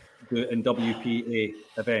do it in WPA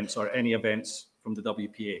events or any events from the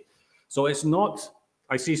WPA. So it's not,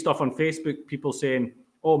 I see stuff on Facebook, people saying,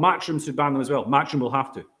 oh, Matchroom should ban them as well. Matchroom will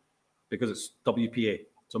have to because it's WPA.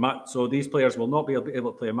 So these players will not be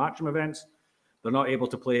able to play in Matchroom events. They're not able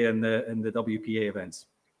to play in the WPA events.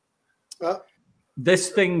 This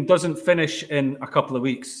thing doesn't finish in a couple of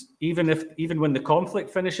weeks. Even when the conflict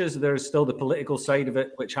finishes, there's still the political side of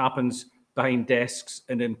it, which happens behind desks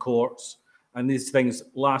and in courts. And these things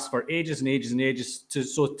last for ages and ages and ages.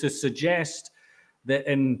 To suggest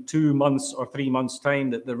that in 2 months or 3 months' time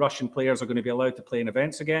that the Russian players are going to be allowed to play in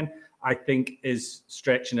events again, I think is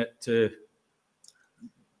stretching it to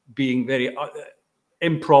being very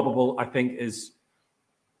improbable. I think is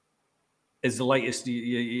is the lightest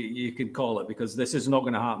you could call it, because this is not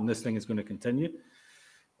going to happen. This thing is going to continue.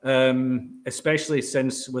 Especially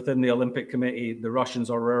since within the Olympic Committee, the Russians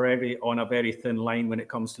are already on a very thin line when it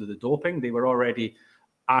comes to the doping. They were already,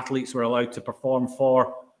 athletes were allowed to perform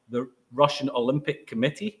for the Russian Olympic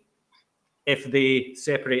Committee if they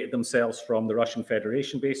separated themselves from the Russian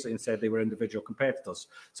Federation, basically, and said they were individual competitors.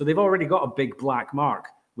 So they've already got a big black mark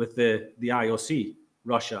with the IOC,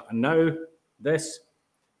 Russia. And now this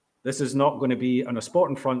is not going to be on a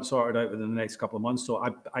sporting front sorted out within the next couple of months. So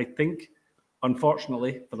I think,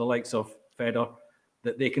 unfortunately, for the likes of Feder,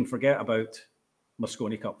 that they can forget about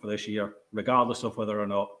Mosconi Cup for this year, regardless of whether or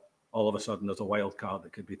not all of a sudden there's a wild card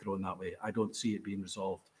that could be thrown that way. I don't see it being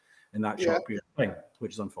resolved in that short period of time,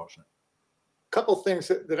 which is unfortunate. A couple of things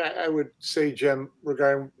that I would say, Jim,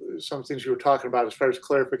 regarding some things you were talking about as far as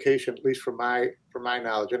clarification, at least from my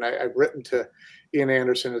knowledge. And I've written to Ian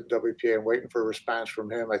Anderson at WPA. I'm waiting for a response from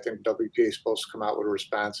him. I think WPA is supposed to come out with a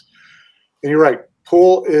response. And you're right.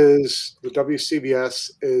 The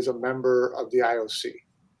WCBS is a member of the IOC.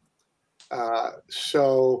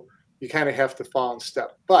 So you kind of have to fall in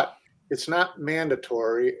step. But it's not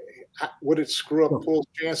mandatory. Would it screw up Pool's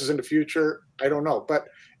chances in the future? I don't know. But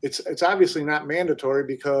it's obviously not mandatory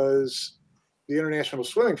because the International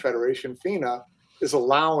Swimming Federation, FINA, is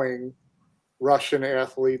allowing Russian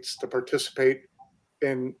athletes to participate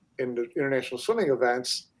in the international swimming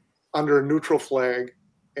events under a neutral flag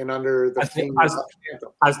and under the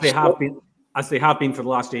as they have been for the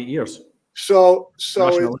last 8 years. So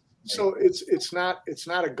it's not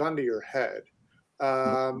a gun to your head.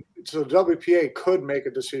 So WPA could make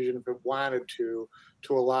a decision if it wanted to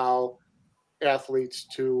allow athletes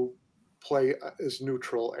to play as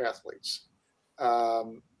neutral athletes.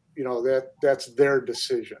 That's their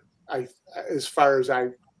decision. As far as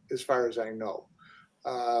I know,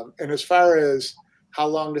 and as far as how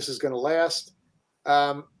long this is going to last,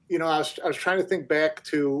 I was trying to think back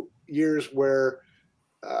to years where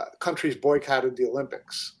countries boycotted the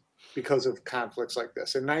Olympics because of conflicts like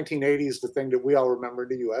this. In 1980 is the thing that we all remember in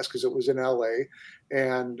the U.S. because it was in L.A.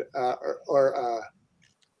 and the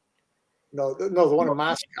one in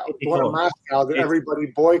Moscow. The one in Moscow that everybody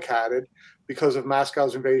boycotted because of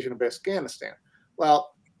Moscow's invasion of Afghanistan.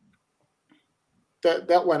 Well, that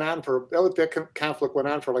conflict went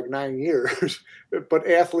on for like 9 years, but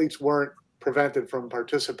athletes weren't prevented from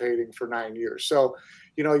participating for 9 years. So,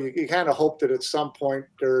 you kind of hope that at some point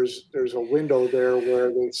there's a window there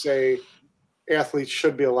where they say athletes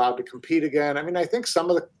should be allowed to compete again. I mean, I think some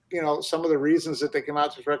of the reasons that they came out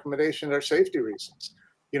with this recommendation are safety reasons.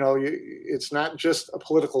 It's not just a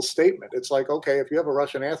political statement. It's like, okay, if you have a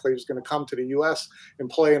Russian athlete who's going to come to the U.S. and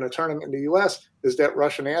play in a tournament in the U.S., is that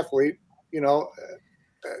Russian athlete,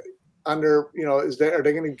 are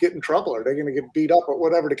they going to get in trouble? Are they going to get beat up, or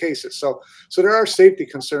whatever the case is? So there are safety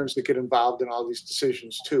concerns that get involved in all these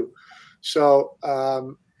decisions too. So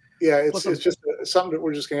it's just something that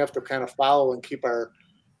we're just going to have to kind of follow and keep our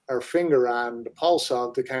finger on the pulse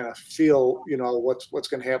of to kind of feel, what's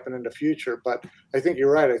going to happen in the future. But I think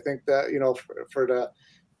you're right. I think that, for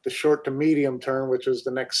the short to medium term, which is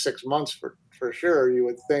the next 6 months for sure, you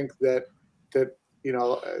would think that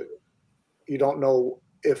you don't know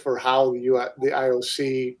if or how the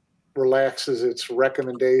IOC relaxes its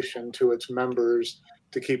recommendation to its members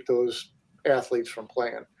to keep those athletes from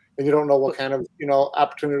playing. And you don't know what kind of,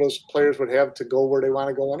 opportunity those players would have to go where they want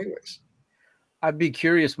to go anyways. I'd be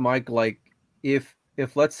curious, Mike, like if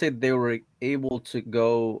let's say they were able to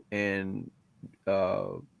go and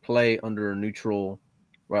play under a neutral,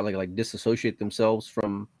 right, like disassociate themselves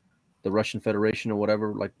from the Russian Federation or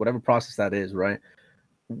whatever process that is, right?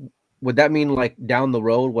 Would that mean like down the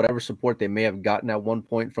road, whatever support they may have gotten at one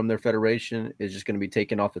point from their federation is just going to be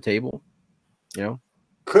taken off the table? I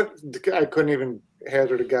couldn't even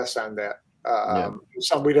hazard a guess on that.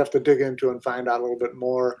 Something we'd have to dig into and find out a little bit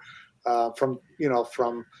more from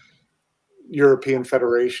European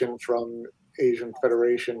Federation, from Asian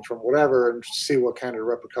Federation, from whatever, and see what kind of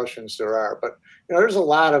repercussions there are. But there's a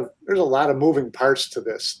lot of moving parts to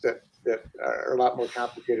this that are a lot more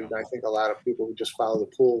complicated than I think a lot of people who just follow the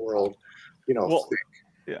pool world, think.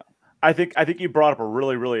 Yeah, I think you brought up a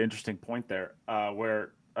really, really interesting point there,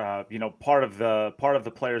 where part of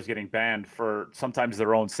the players getting banned for sometimes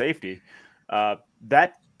their own safety.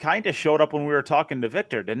 That kind of showed up when we were talking to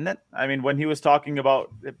Victor, didn't it? I mean, when he was talking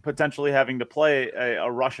about potentially having to play a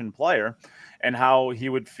Russian player and how he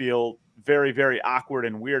would feel very, very awkward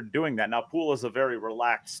and weird doing that. Now, pool is a very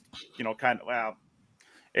relaxed,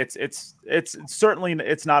 it's certainly,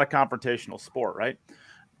 it's not a confrontational sport, right?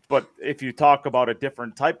 But if you talk about a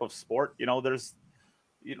different type of sport, there's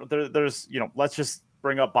let's just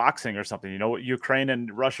bring up boxing or something. Ukraine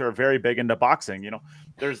and Russia are very big into boxing.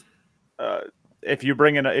 There's if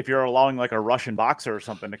you're allowing like a Russian boxer or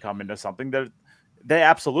something to come into something, they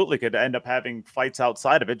absolutely could end up having fights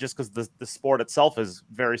outside of it just because the sport itself is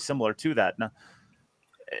very similar to that. Now,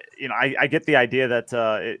 I get the idea that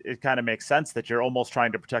it kind of makes sense that you're almost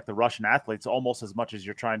trying to protect the Russian athletes almost as much as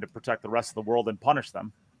you're trying to protect the rest of the world and punish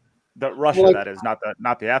them. Russia, that is,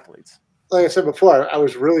 not the athletes. Like I said before, I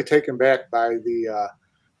was really taken back by the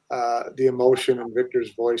emotion in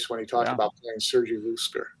Victor's voice when he talked about playing Sergei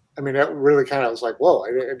Lusker. I mean, that really kind of was like, whoa!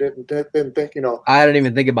 I didn't think, I didn't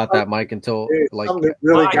even think about that, Mike, until like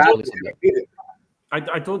really I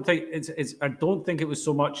don't think it's. I don't think it was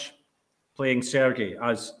so much playing Sergei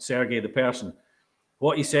as Sergei the person.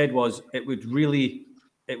 What he said was it would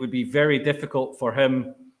be very difficult for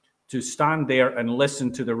him to stand there and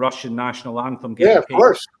listen to the Russian national anthem getting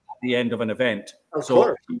played at the end of an event.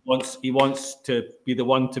 He wants to be the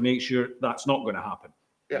one to make sure that's not going to happen.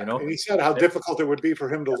 Yeah, and he said how difficult it would be for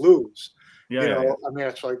him to lose. A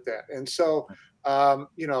match like that, and so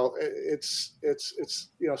it's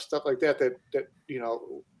stuff like that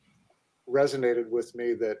resonated with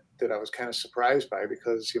me that I was kind of surprised by,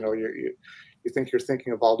 because you think you're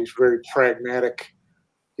thinking of all these very pragmatic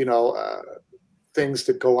things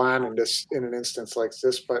that go on in an instance like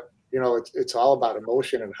this, but it's all about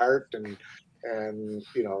emotion and heart and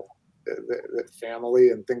the family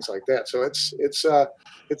and things like that. So it's a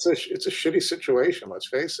shitty situation. Let's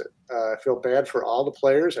face it. I feel bad for all the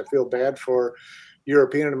players. I feel bad for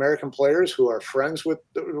European and American players who are friends with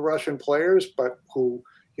the Russian players, but who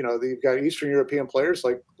you've got Eastern European players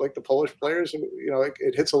like the Polish players.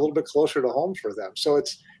 It hits a little bit closer to home for them. So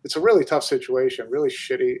it's a really tough situation, really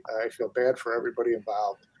shitty. I feel bad for everybody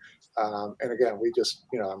involved. And again, we just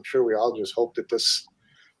I'm sure we all just hope that this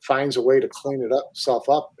finds a way to clean itself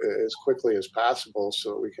up as quickly as possible so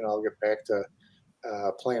that we can all get back to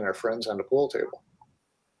playing our friends on the pool table.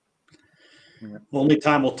 Only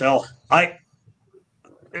time will tell.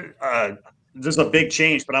 This is a big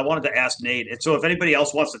change, but I wanted to ask Nate. And so if anybody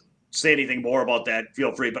else wants to say anything more about that,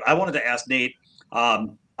 feel free. But I wanted to ask Nate, I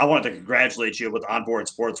wanted to congratulate you with Onboard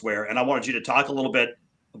Sportswear, and I wanted you to talk a little bit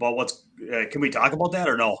about can we talk about that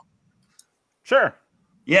or no? Sure.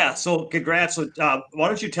 Yeah, so congrats. Why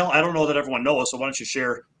don't you tell? I don't know that everyone knows, so why don't you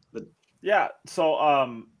share? Yeah, so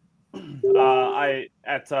I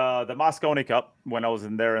at the Mosconi Cup, when I was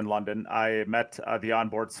in London, I met the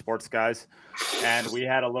Onboard Sports guys, and we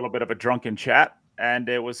had a little bit of a drunken chat, and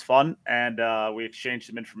it was fun, and we exchanged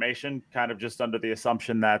some information, kind of just under the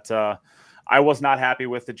assumption that I was not happy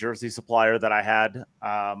with the jersey supplier that I had,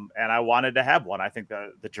 and I wanted to have one. I think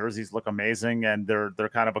the jerseys look amazing, and they're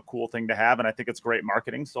kind of a cool thing to have, and I think it's great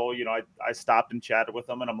marketing. So I stopped and chatted with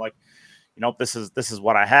them, and I'm like, this is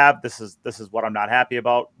what I have. This is what I'm not happy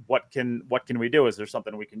about. What can we do? Is there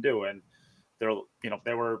something we can do? And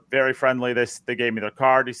they were very friendly. They gave me their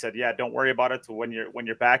card. He said, yeah, don't worry about it. So when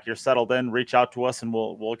you're back, you're settled in, reach out to us, and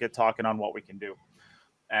we'll get talking on what we can do.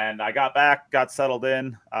 And I got back, got settled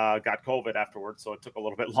in, got COVID afterwards, so it took a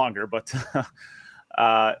little bit longer. But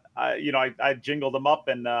I jingled them up,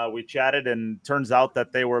 and we chatted. And turns out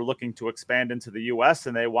that they were looking to expand into the U.S.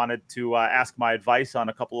 and they wanted to ask my advice on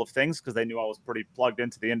a couple of things because they knew I was pretty plugged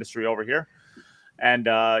into the industry over here. And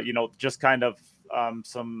just kind of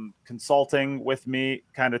some consulting with me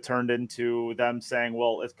kind of turned into them saying,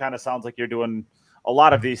 "Well, it kind of sounds like you're doing a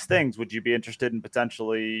lot of these things. Would you be interested in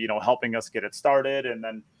potentially, helping us get it started? And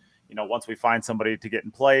then, once we find somebody to get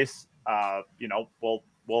in place,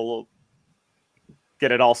 we'll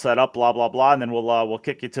get it all set up, blah, blah, blah. And then we'll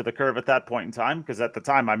kick you to the curb at that point in time." Cause at the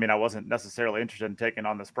time, I wasn't necessarily interested in taking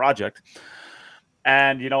on this project.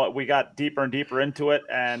 And, we got deeper and deeper into it,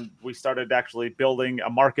 and we started actually building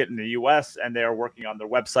a market in the US, and they are working on their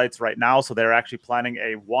websites right now. So they're actually planning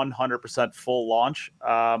a 100% full launch.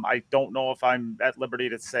 I don't know if I'm at liberty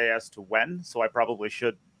to say as to when, so I probably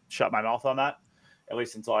should shut my mouth on that, at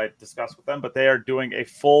least until I discuss with them. But they are doing a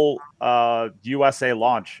full USA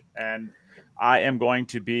launch, and I am going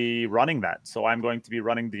to be running that. So I'm going to be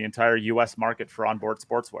running the entire US market for Onboard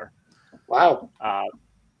Sportswear. Wow.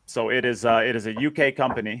 So it is a UK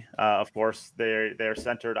company. Of course, they're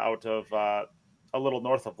centered out of a little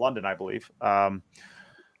north of London, I believe. But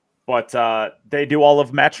they do all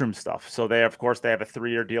of Matchroom stuff. So they have a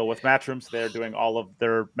 3-year deal with Matchroom. So they're doing all of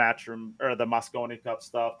their Matchroom, or the Mosconi Cup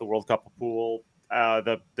stuff, the World Cup of Pool,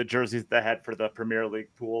 the jerseys they had for the Premier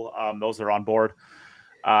League pool. Those are on board.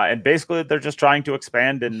 And basically, they're just trying to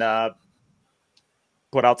expand and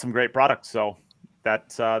put out some great products. So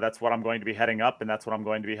that's what I'm going to be heading up, and that's what I'm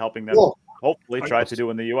going to be helping them hopefully try to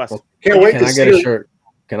do in the U.S. Can I get a shirt?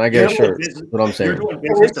 Can I get a shirt? That's what I'm saying. I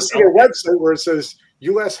went to see their website where it says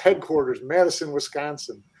U.S. headquarters, Madison,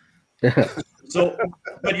 Wisconsin. So,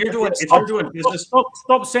 but you're doing business.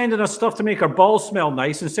 Stop sending us stuff to make our balls smell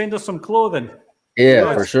nice and send us some clothing.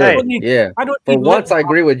 Yeah, for sure. For once, I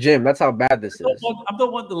agree with Jim. That's how bad this is. I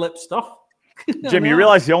don't want the lip stuff. Jim, you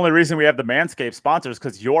realize the only reason we have the Manscaped sponsors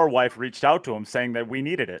because your wife reached out to him saying that we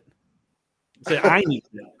needed it. So I need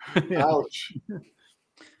it. Ouch.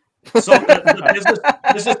 So the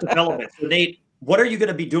business development. So Nate, what are you going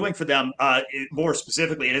to be doing for them more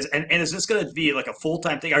specifically? And is this going to be like a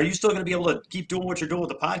full-time thing? Are you still going to be able to keep doing what you're doing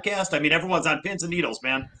with the podcast? I mean, everyone's on pins and needles,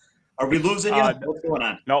 man. Are we losing you? What's going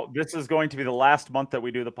on? No, this is going to be the last month that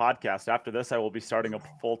we do the podcast. After this, I will be starting a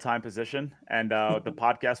full-time position, and the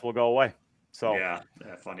podcast will go away. So yeah,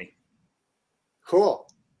 funny. Cool.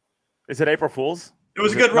 Is it April Fool's? It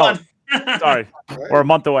was a good run. Sorry, we're a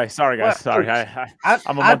month away. Sorry, guys. Sorry, I'm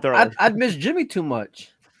a month early. I'd miss Jimmy too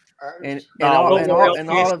much, and all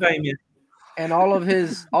of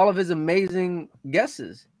his amazing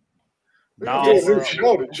guesses. No, new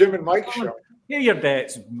show, the Jim and Mike show. Hear your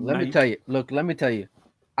bets. Let me tell you. Look, let me tell you.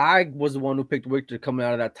 I was the one who picked Victor coming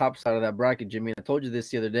out of that top side of that bracket, Jimmy. And I told you this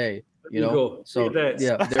the other day. So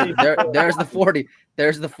yeah, there's the 40.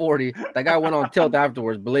 There's the 40. That guy went on tilt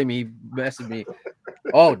afterwards. Believe me, he messaged me.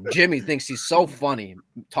 Oh, Jimmy thinks he's so funny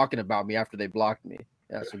talking about me after they blocked me.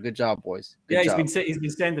 Yeah, so good job, boys. Good job. He's been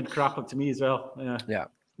sending crap up to me as well. Yeah.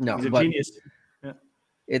 No, he's a genius. Yeah.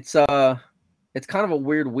 It's kind of a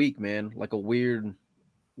weird week, man. Like a weird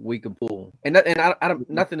week of pool, and I don't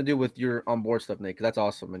nothing to do with your on board stuff, Nate, because that's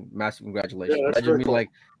awesome and massive congratulations. Yeah, I just mean cool.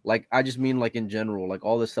 like I just mean like in general, like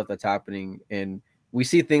all this stuff that's happening, and we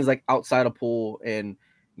see things like outside of pool, and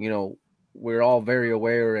we're all very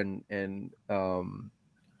aware, and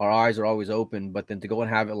our eyes are always open, but then to go and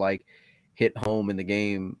have it like hit home in the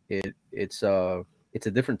game, it's a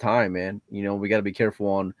different time, man. We got to be careful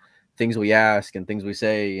on things we ask and things we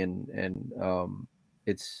say, and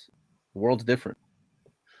it's the world's different.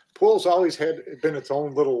 Pool's always been its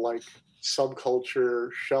own little like subculture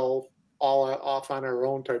shelf, all off on our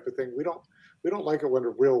own type of thing. We don't like it when the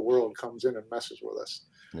real world comes in and messes with us.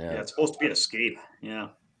 Yeah, it's supposed to be an escape. Yeah.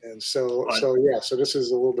 And so this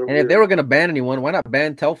is a little bit. And weird. If they were going to ban anyone, why not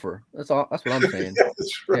ban Telfer? That's all. That's what I'm saying.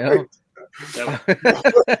 That's right.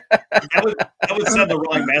 That would send the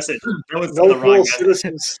wrong message. That would send the wrong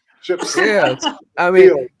message. Citizenships. Yeah, I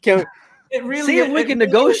mean, see if we can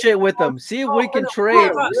negotiate with them. See if we can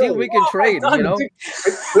trade. See if we can trade. It'd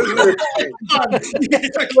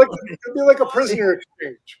be like a prisoner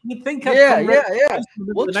exchange. You think? Yeah.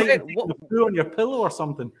 We'll trade on your pillow or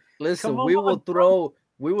something. Listen, we will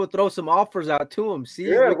throw some offers out to them. See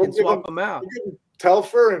if we can swap them out.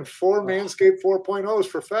 Telfer and 4 Manscaped 4.0s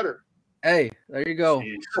for Feder. Hey, there you go.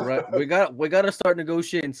 Right, we got to start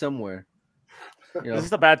negotiating somewhere. This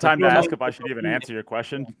is a bad time to ask if I should even answer your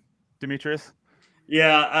question, Demetrius.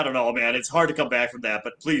 Yeah, I don't know, man. It's hard to come back from that,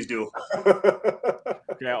 but please do.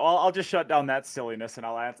 Yeah, well, I'll just shut down that silliness and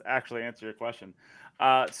I'll actually answer your question.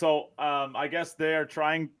 I guess they are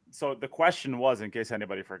trying. So the question was, in case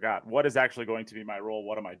anybody forgot, what is actually going to be my role?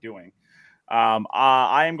 What am I doing?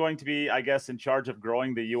 I am going to be, I guess, in charge of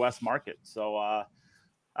growing the U.S. market. So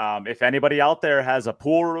if anybody out there has a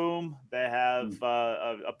pool room, they have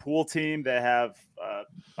a pool team, they have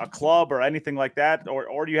a club or anything like that,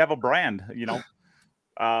 or do you have a brand,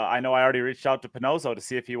 I know I already reached out to Pinozzo to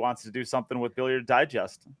see if he wants to do something with Billiard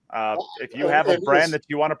Digest. If you have a brand that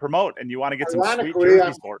you want to promote and you want to get some sweet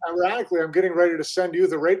jerseys for it. Ironically, I'm getting ready to send you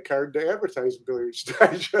the rate card to advertise Billiard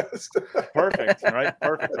Digest. Perfect, right?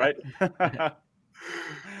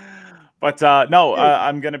 But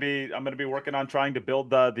I'm gonna be working on trying to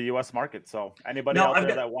build the U.S. market. So anybody out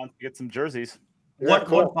there that wants to get some jerseys. One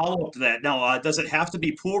follow-up to that. Now, does it have to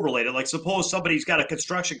be pool related? Like, suppose somebody's got a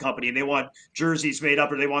construction company and they want jerseys made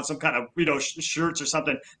up, or they want some kind of shirts or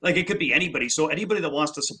something. Like, it could be anybody. So anybody that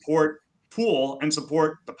wants to support pool and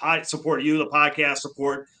support support you, the podcast,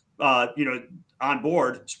 support on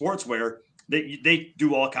board sportswear, they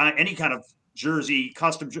do any kind of jersey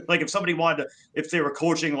custom. Like, if somebody wanted to, if they were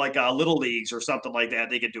coaching like little leagues or something like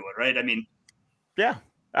that, they could do it, right? I mean, yeah.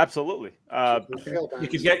 Absolutely.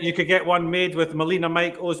 You could get one made with Molina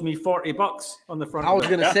Mike owes me $40 on the front. I was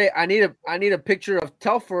gonna say I need a picture of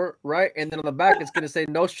Telfer, right? And then on the back it's gonna say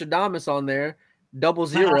Nostradamus on there,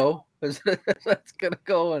 00. That's gonna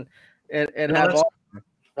go and have all.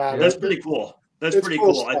 That's pretty cool. That's pretty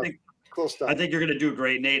cool. I think Cool stuff. I think you're going to do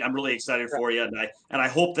great, Nate. I'm really excited for you, and I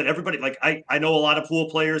hope that everybody, like I know a lot of pool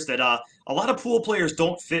players that a lot of pool players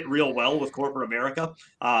don't fit real well with corporate America.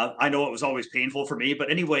 I know it was always painful for me,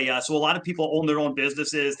 but anyway, so a lot of people own their own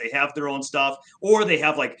businesses, they have their own stuff, or they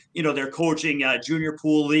have they're coaching junior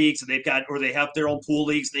pool leagues, and they have their own pool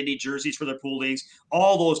leagues. They need jerseys for their pool leagues.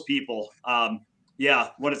 All those people,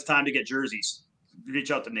 when it's time to get jerseys,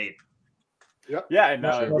 reach out to Nate. Yep. Yeah, and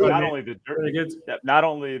not only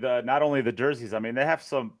the jerseys. I mean, they have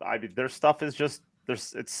some. I mean, their stuff is just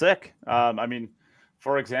it's sick. I mean,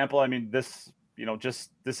 for example, this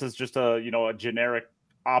is just a generic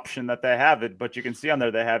option that they have it, but you can see on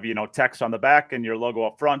there they have text on the back and your logo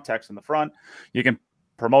up front, text in the front. You can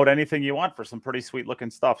promote anything you want for some pretty sweet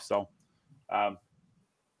looking stuff. So, I'm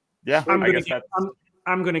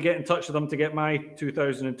going to get in touch with them to get my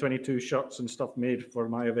 2022 shirts and stuff made for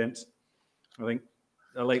my events. I think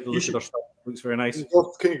I like the look of their stuff. It looks very nice.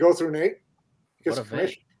 Can you go through Nate? Get some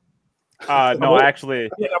permission. No,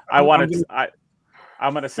 actually, I'm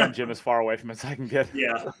going to send Jim as far away from it as I can get.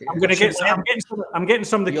 Yeah, I'm getting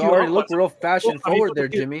some of the You QR already look ones. real fashion forward there,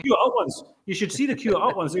 Jimmy. QR ones. You should see the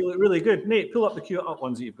QR ones. They look really good. Nate, pull up the QR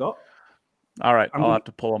ones that you've got. All right, I'll have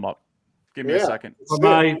to pull them up. Give me a second.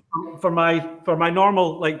 For my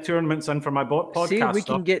normal tournaments and for my podcast. See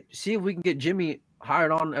if we can get Jimmy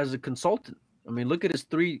hired on as a consultant. I mean, look at his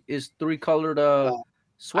three colored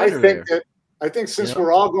sweater. I think since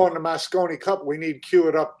we're all going to Mosconi Cup, we need Cue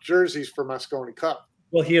It Up jerseys for Mosconi Cup.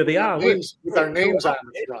 Well, here they are. With our names on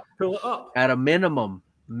the front. Pull it up. At a minimum.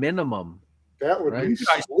 That would be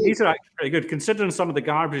sweet. These are actually pretty good, considering some of the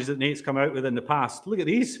garbage that Nate's come out with in the past. Look at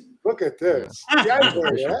these. Look at this. Yeah, I would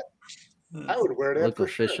wear that. I would wear that. Look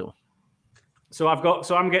official. Sure. So I'm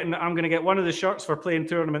going to get one of the shirts for playing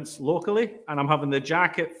tournaments locally, and I'm having the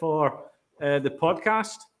jacket for the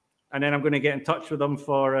podcast, and then I'm going to get in touch with them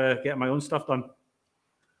for getting my own stuff done.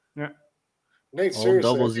 Yeah. Nate,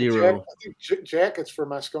 seriously, I think jackets for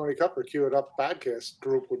Mosconi Cup or Cue It Up podcast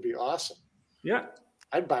group would be awesome. Yeah,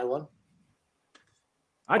 I'd buy one.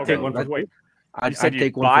 I'd take one for free. I'd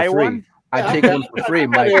take one for free. One? I'd take one for free,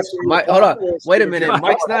 Mike. Hold on. Wait a minute.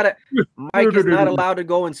 Mike is not allowed to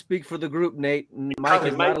go and speak for the group, Nate. Mike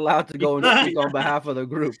is not allowed to go and speak on behalf of the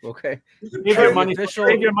group, okay? Save your money for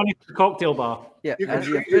the cocktail bar. Yeah, as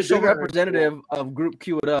the official representative of Group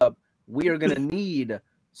Cue It Up, we are going to need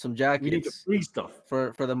some jackets. We need the free stuff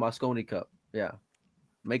for the Mosconi Cup. Yeah.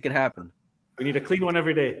 Make it happen. We need a clean one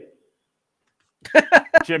every day.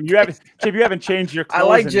 Jim, you haven't changed your clothes. I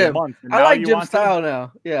like in Jim. Months, I like Jim's style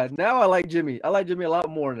now. Yeah, now I like Jimmy. I like Jimmy a lot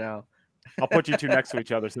more now. I'll put you two next to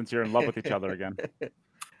each other since you're in love with each other again.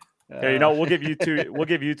 Here, we'll give you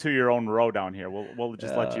two your own row down here. We'll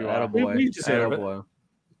just let you. Attaboy.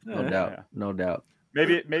 No doubt. Yeah. No doubt.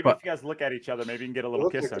 Maybe if you guys look at each other, maybe you can get a little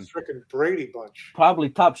kiss like in. a freaking Brady bunch. Probably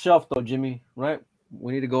top shelf though, Jimmy. Right?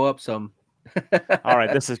 We need to go up some. All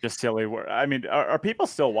right, this is just silly. I mean, are people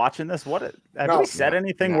still watching this? Have we said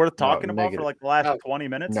anything worth talking about for the last 20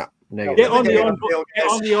 minutes? No, negative. Get on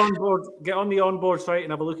the onboard site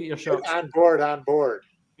and have a look at your shots. On board.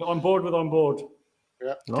 Get on board with onboard.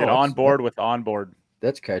 Yeah. Get on board with onboard.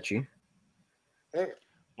 That's catchy. Hey.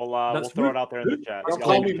 We'll throw it out there in the chat. Don't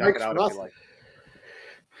call me Mike for nothing.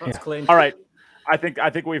 That's claimed. All right. I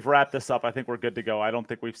think we've wrapped this up. I think we're good to go. I don't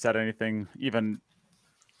think we've said anything even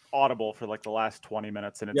audible for the last 20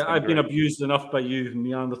 minutes. And I've been abused enough by you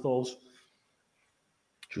Neanderthals.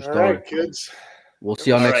 True story. All right, kids. We'll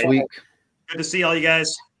see y'all next week. Good to see all you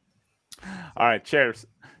guys. All right, cheers.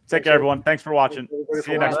 Take care, everyone. Thanks for watching.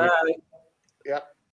 See you next week. Yeah.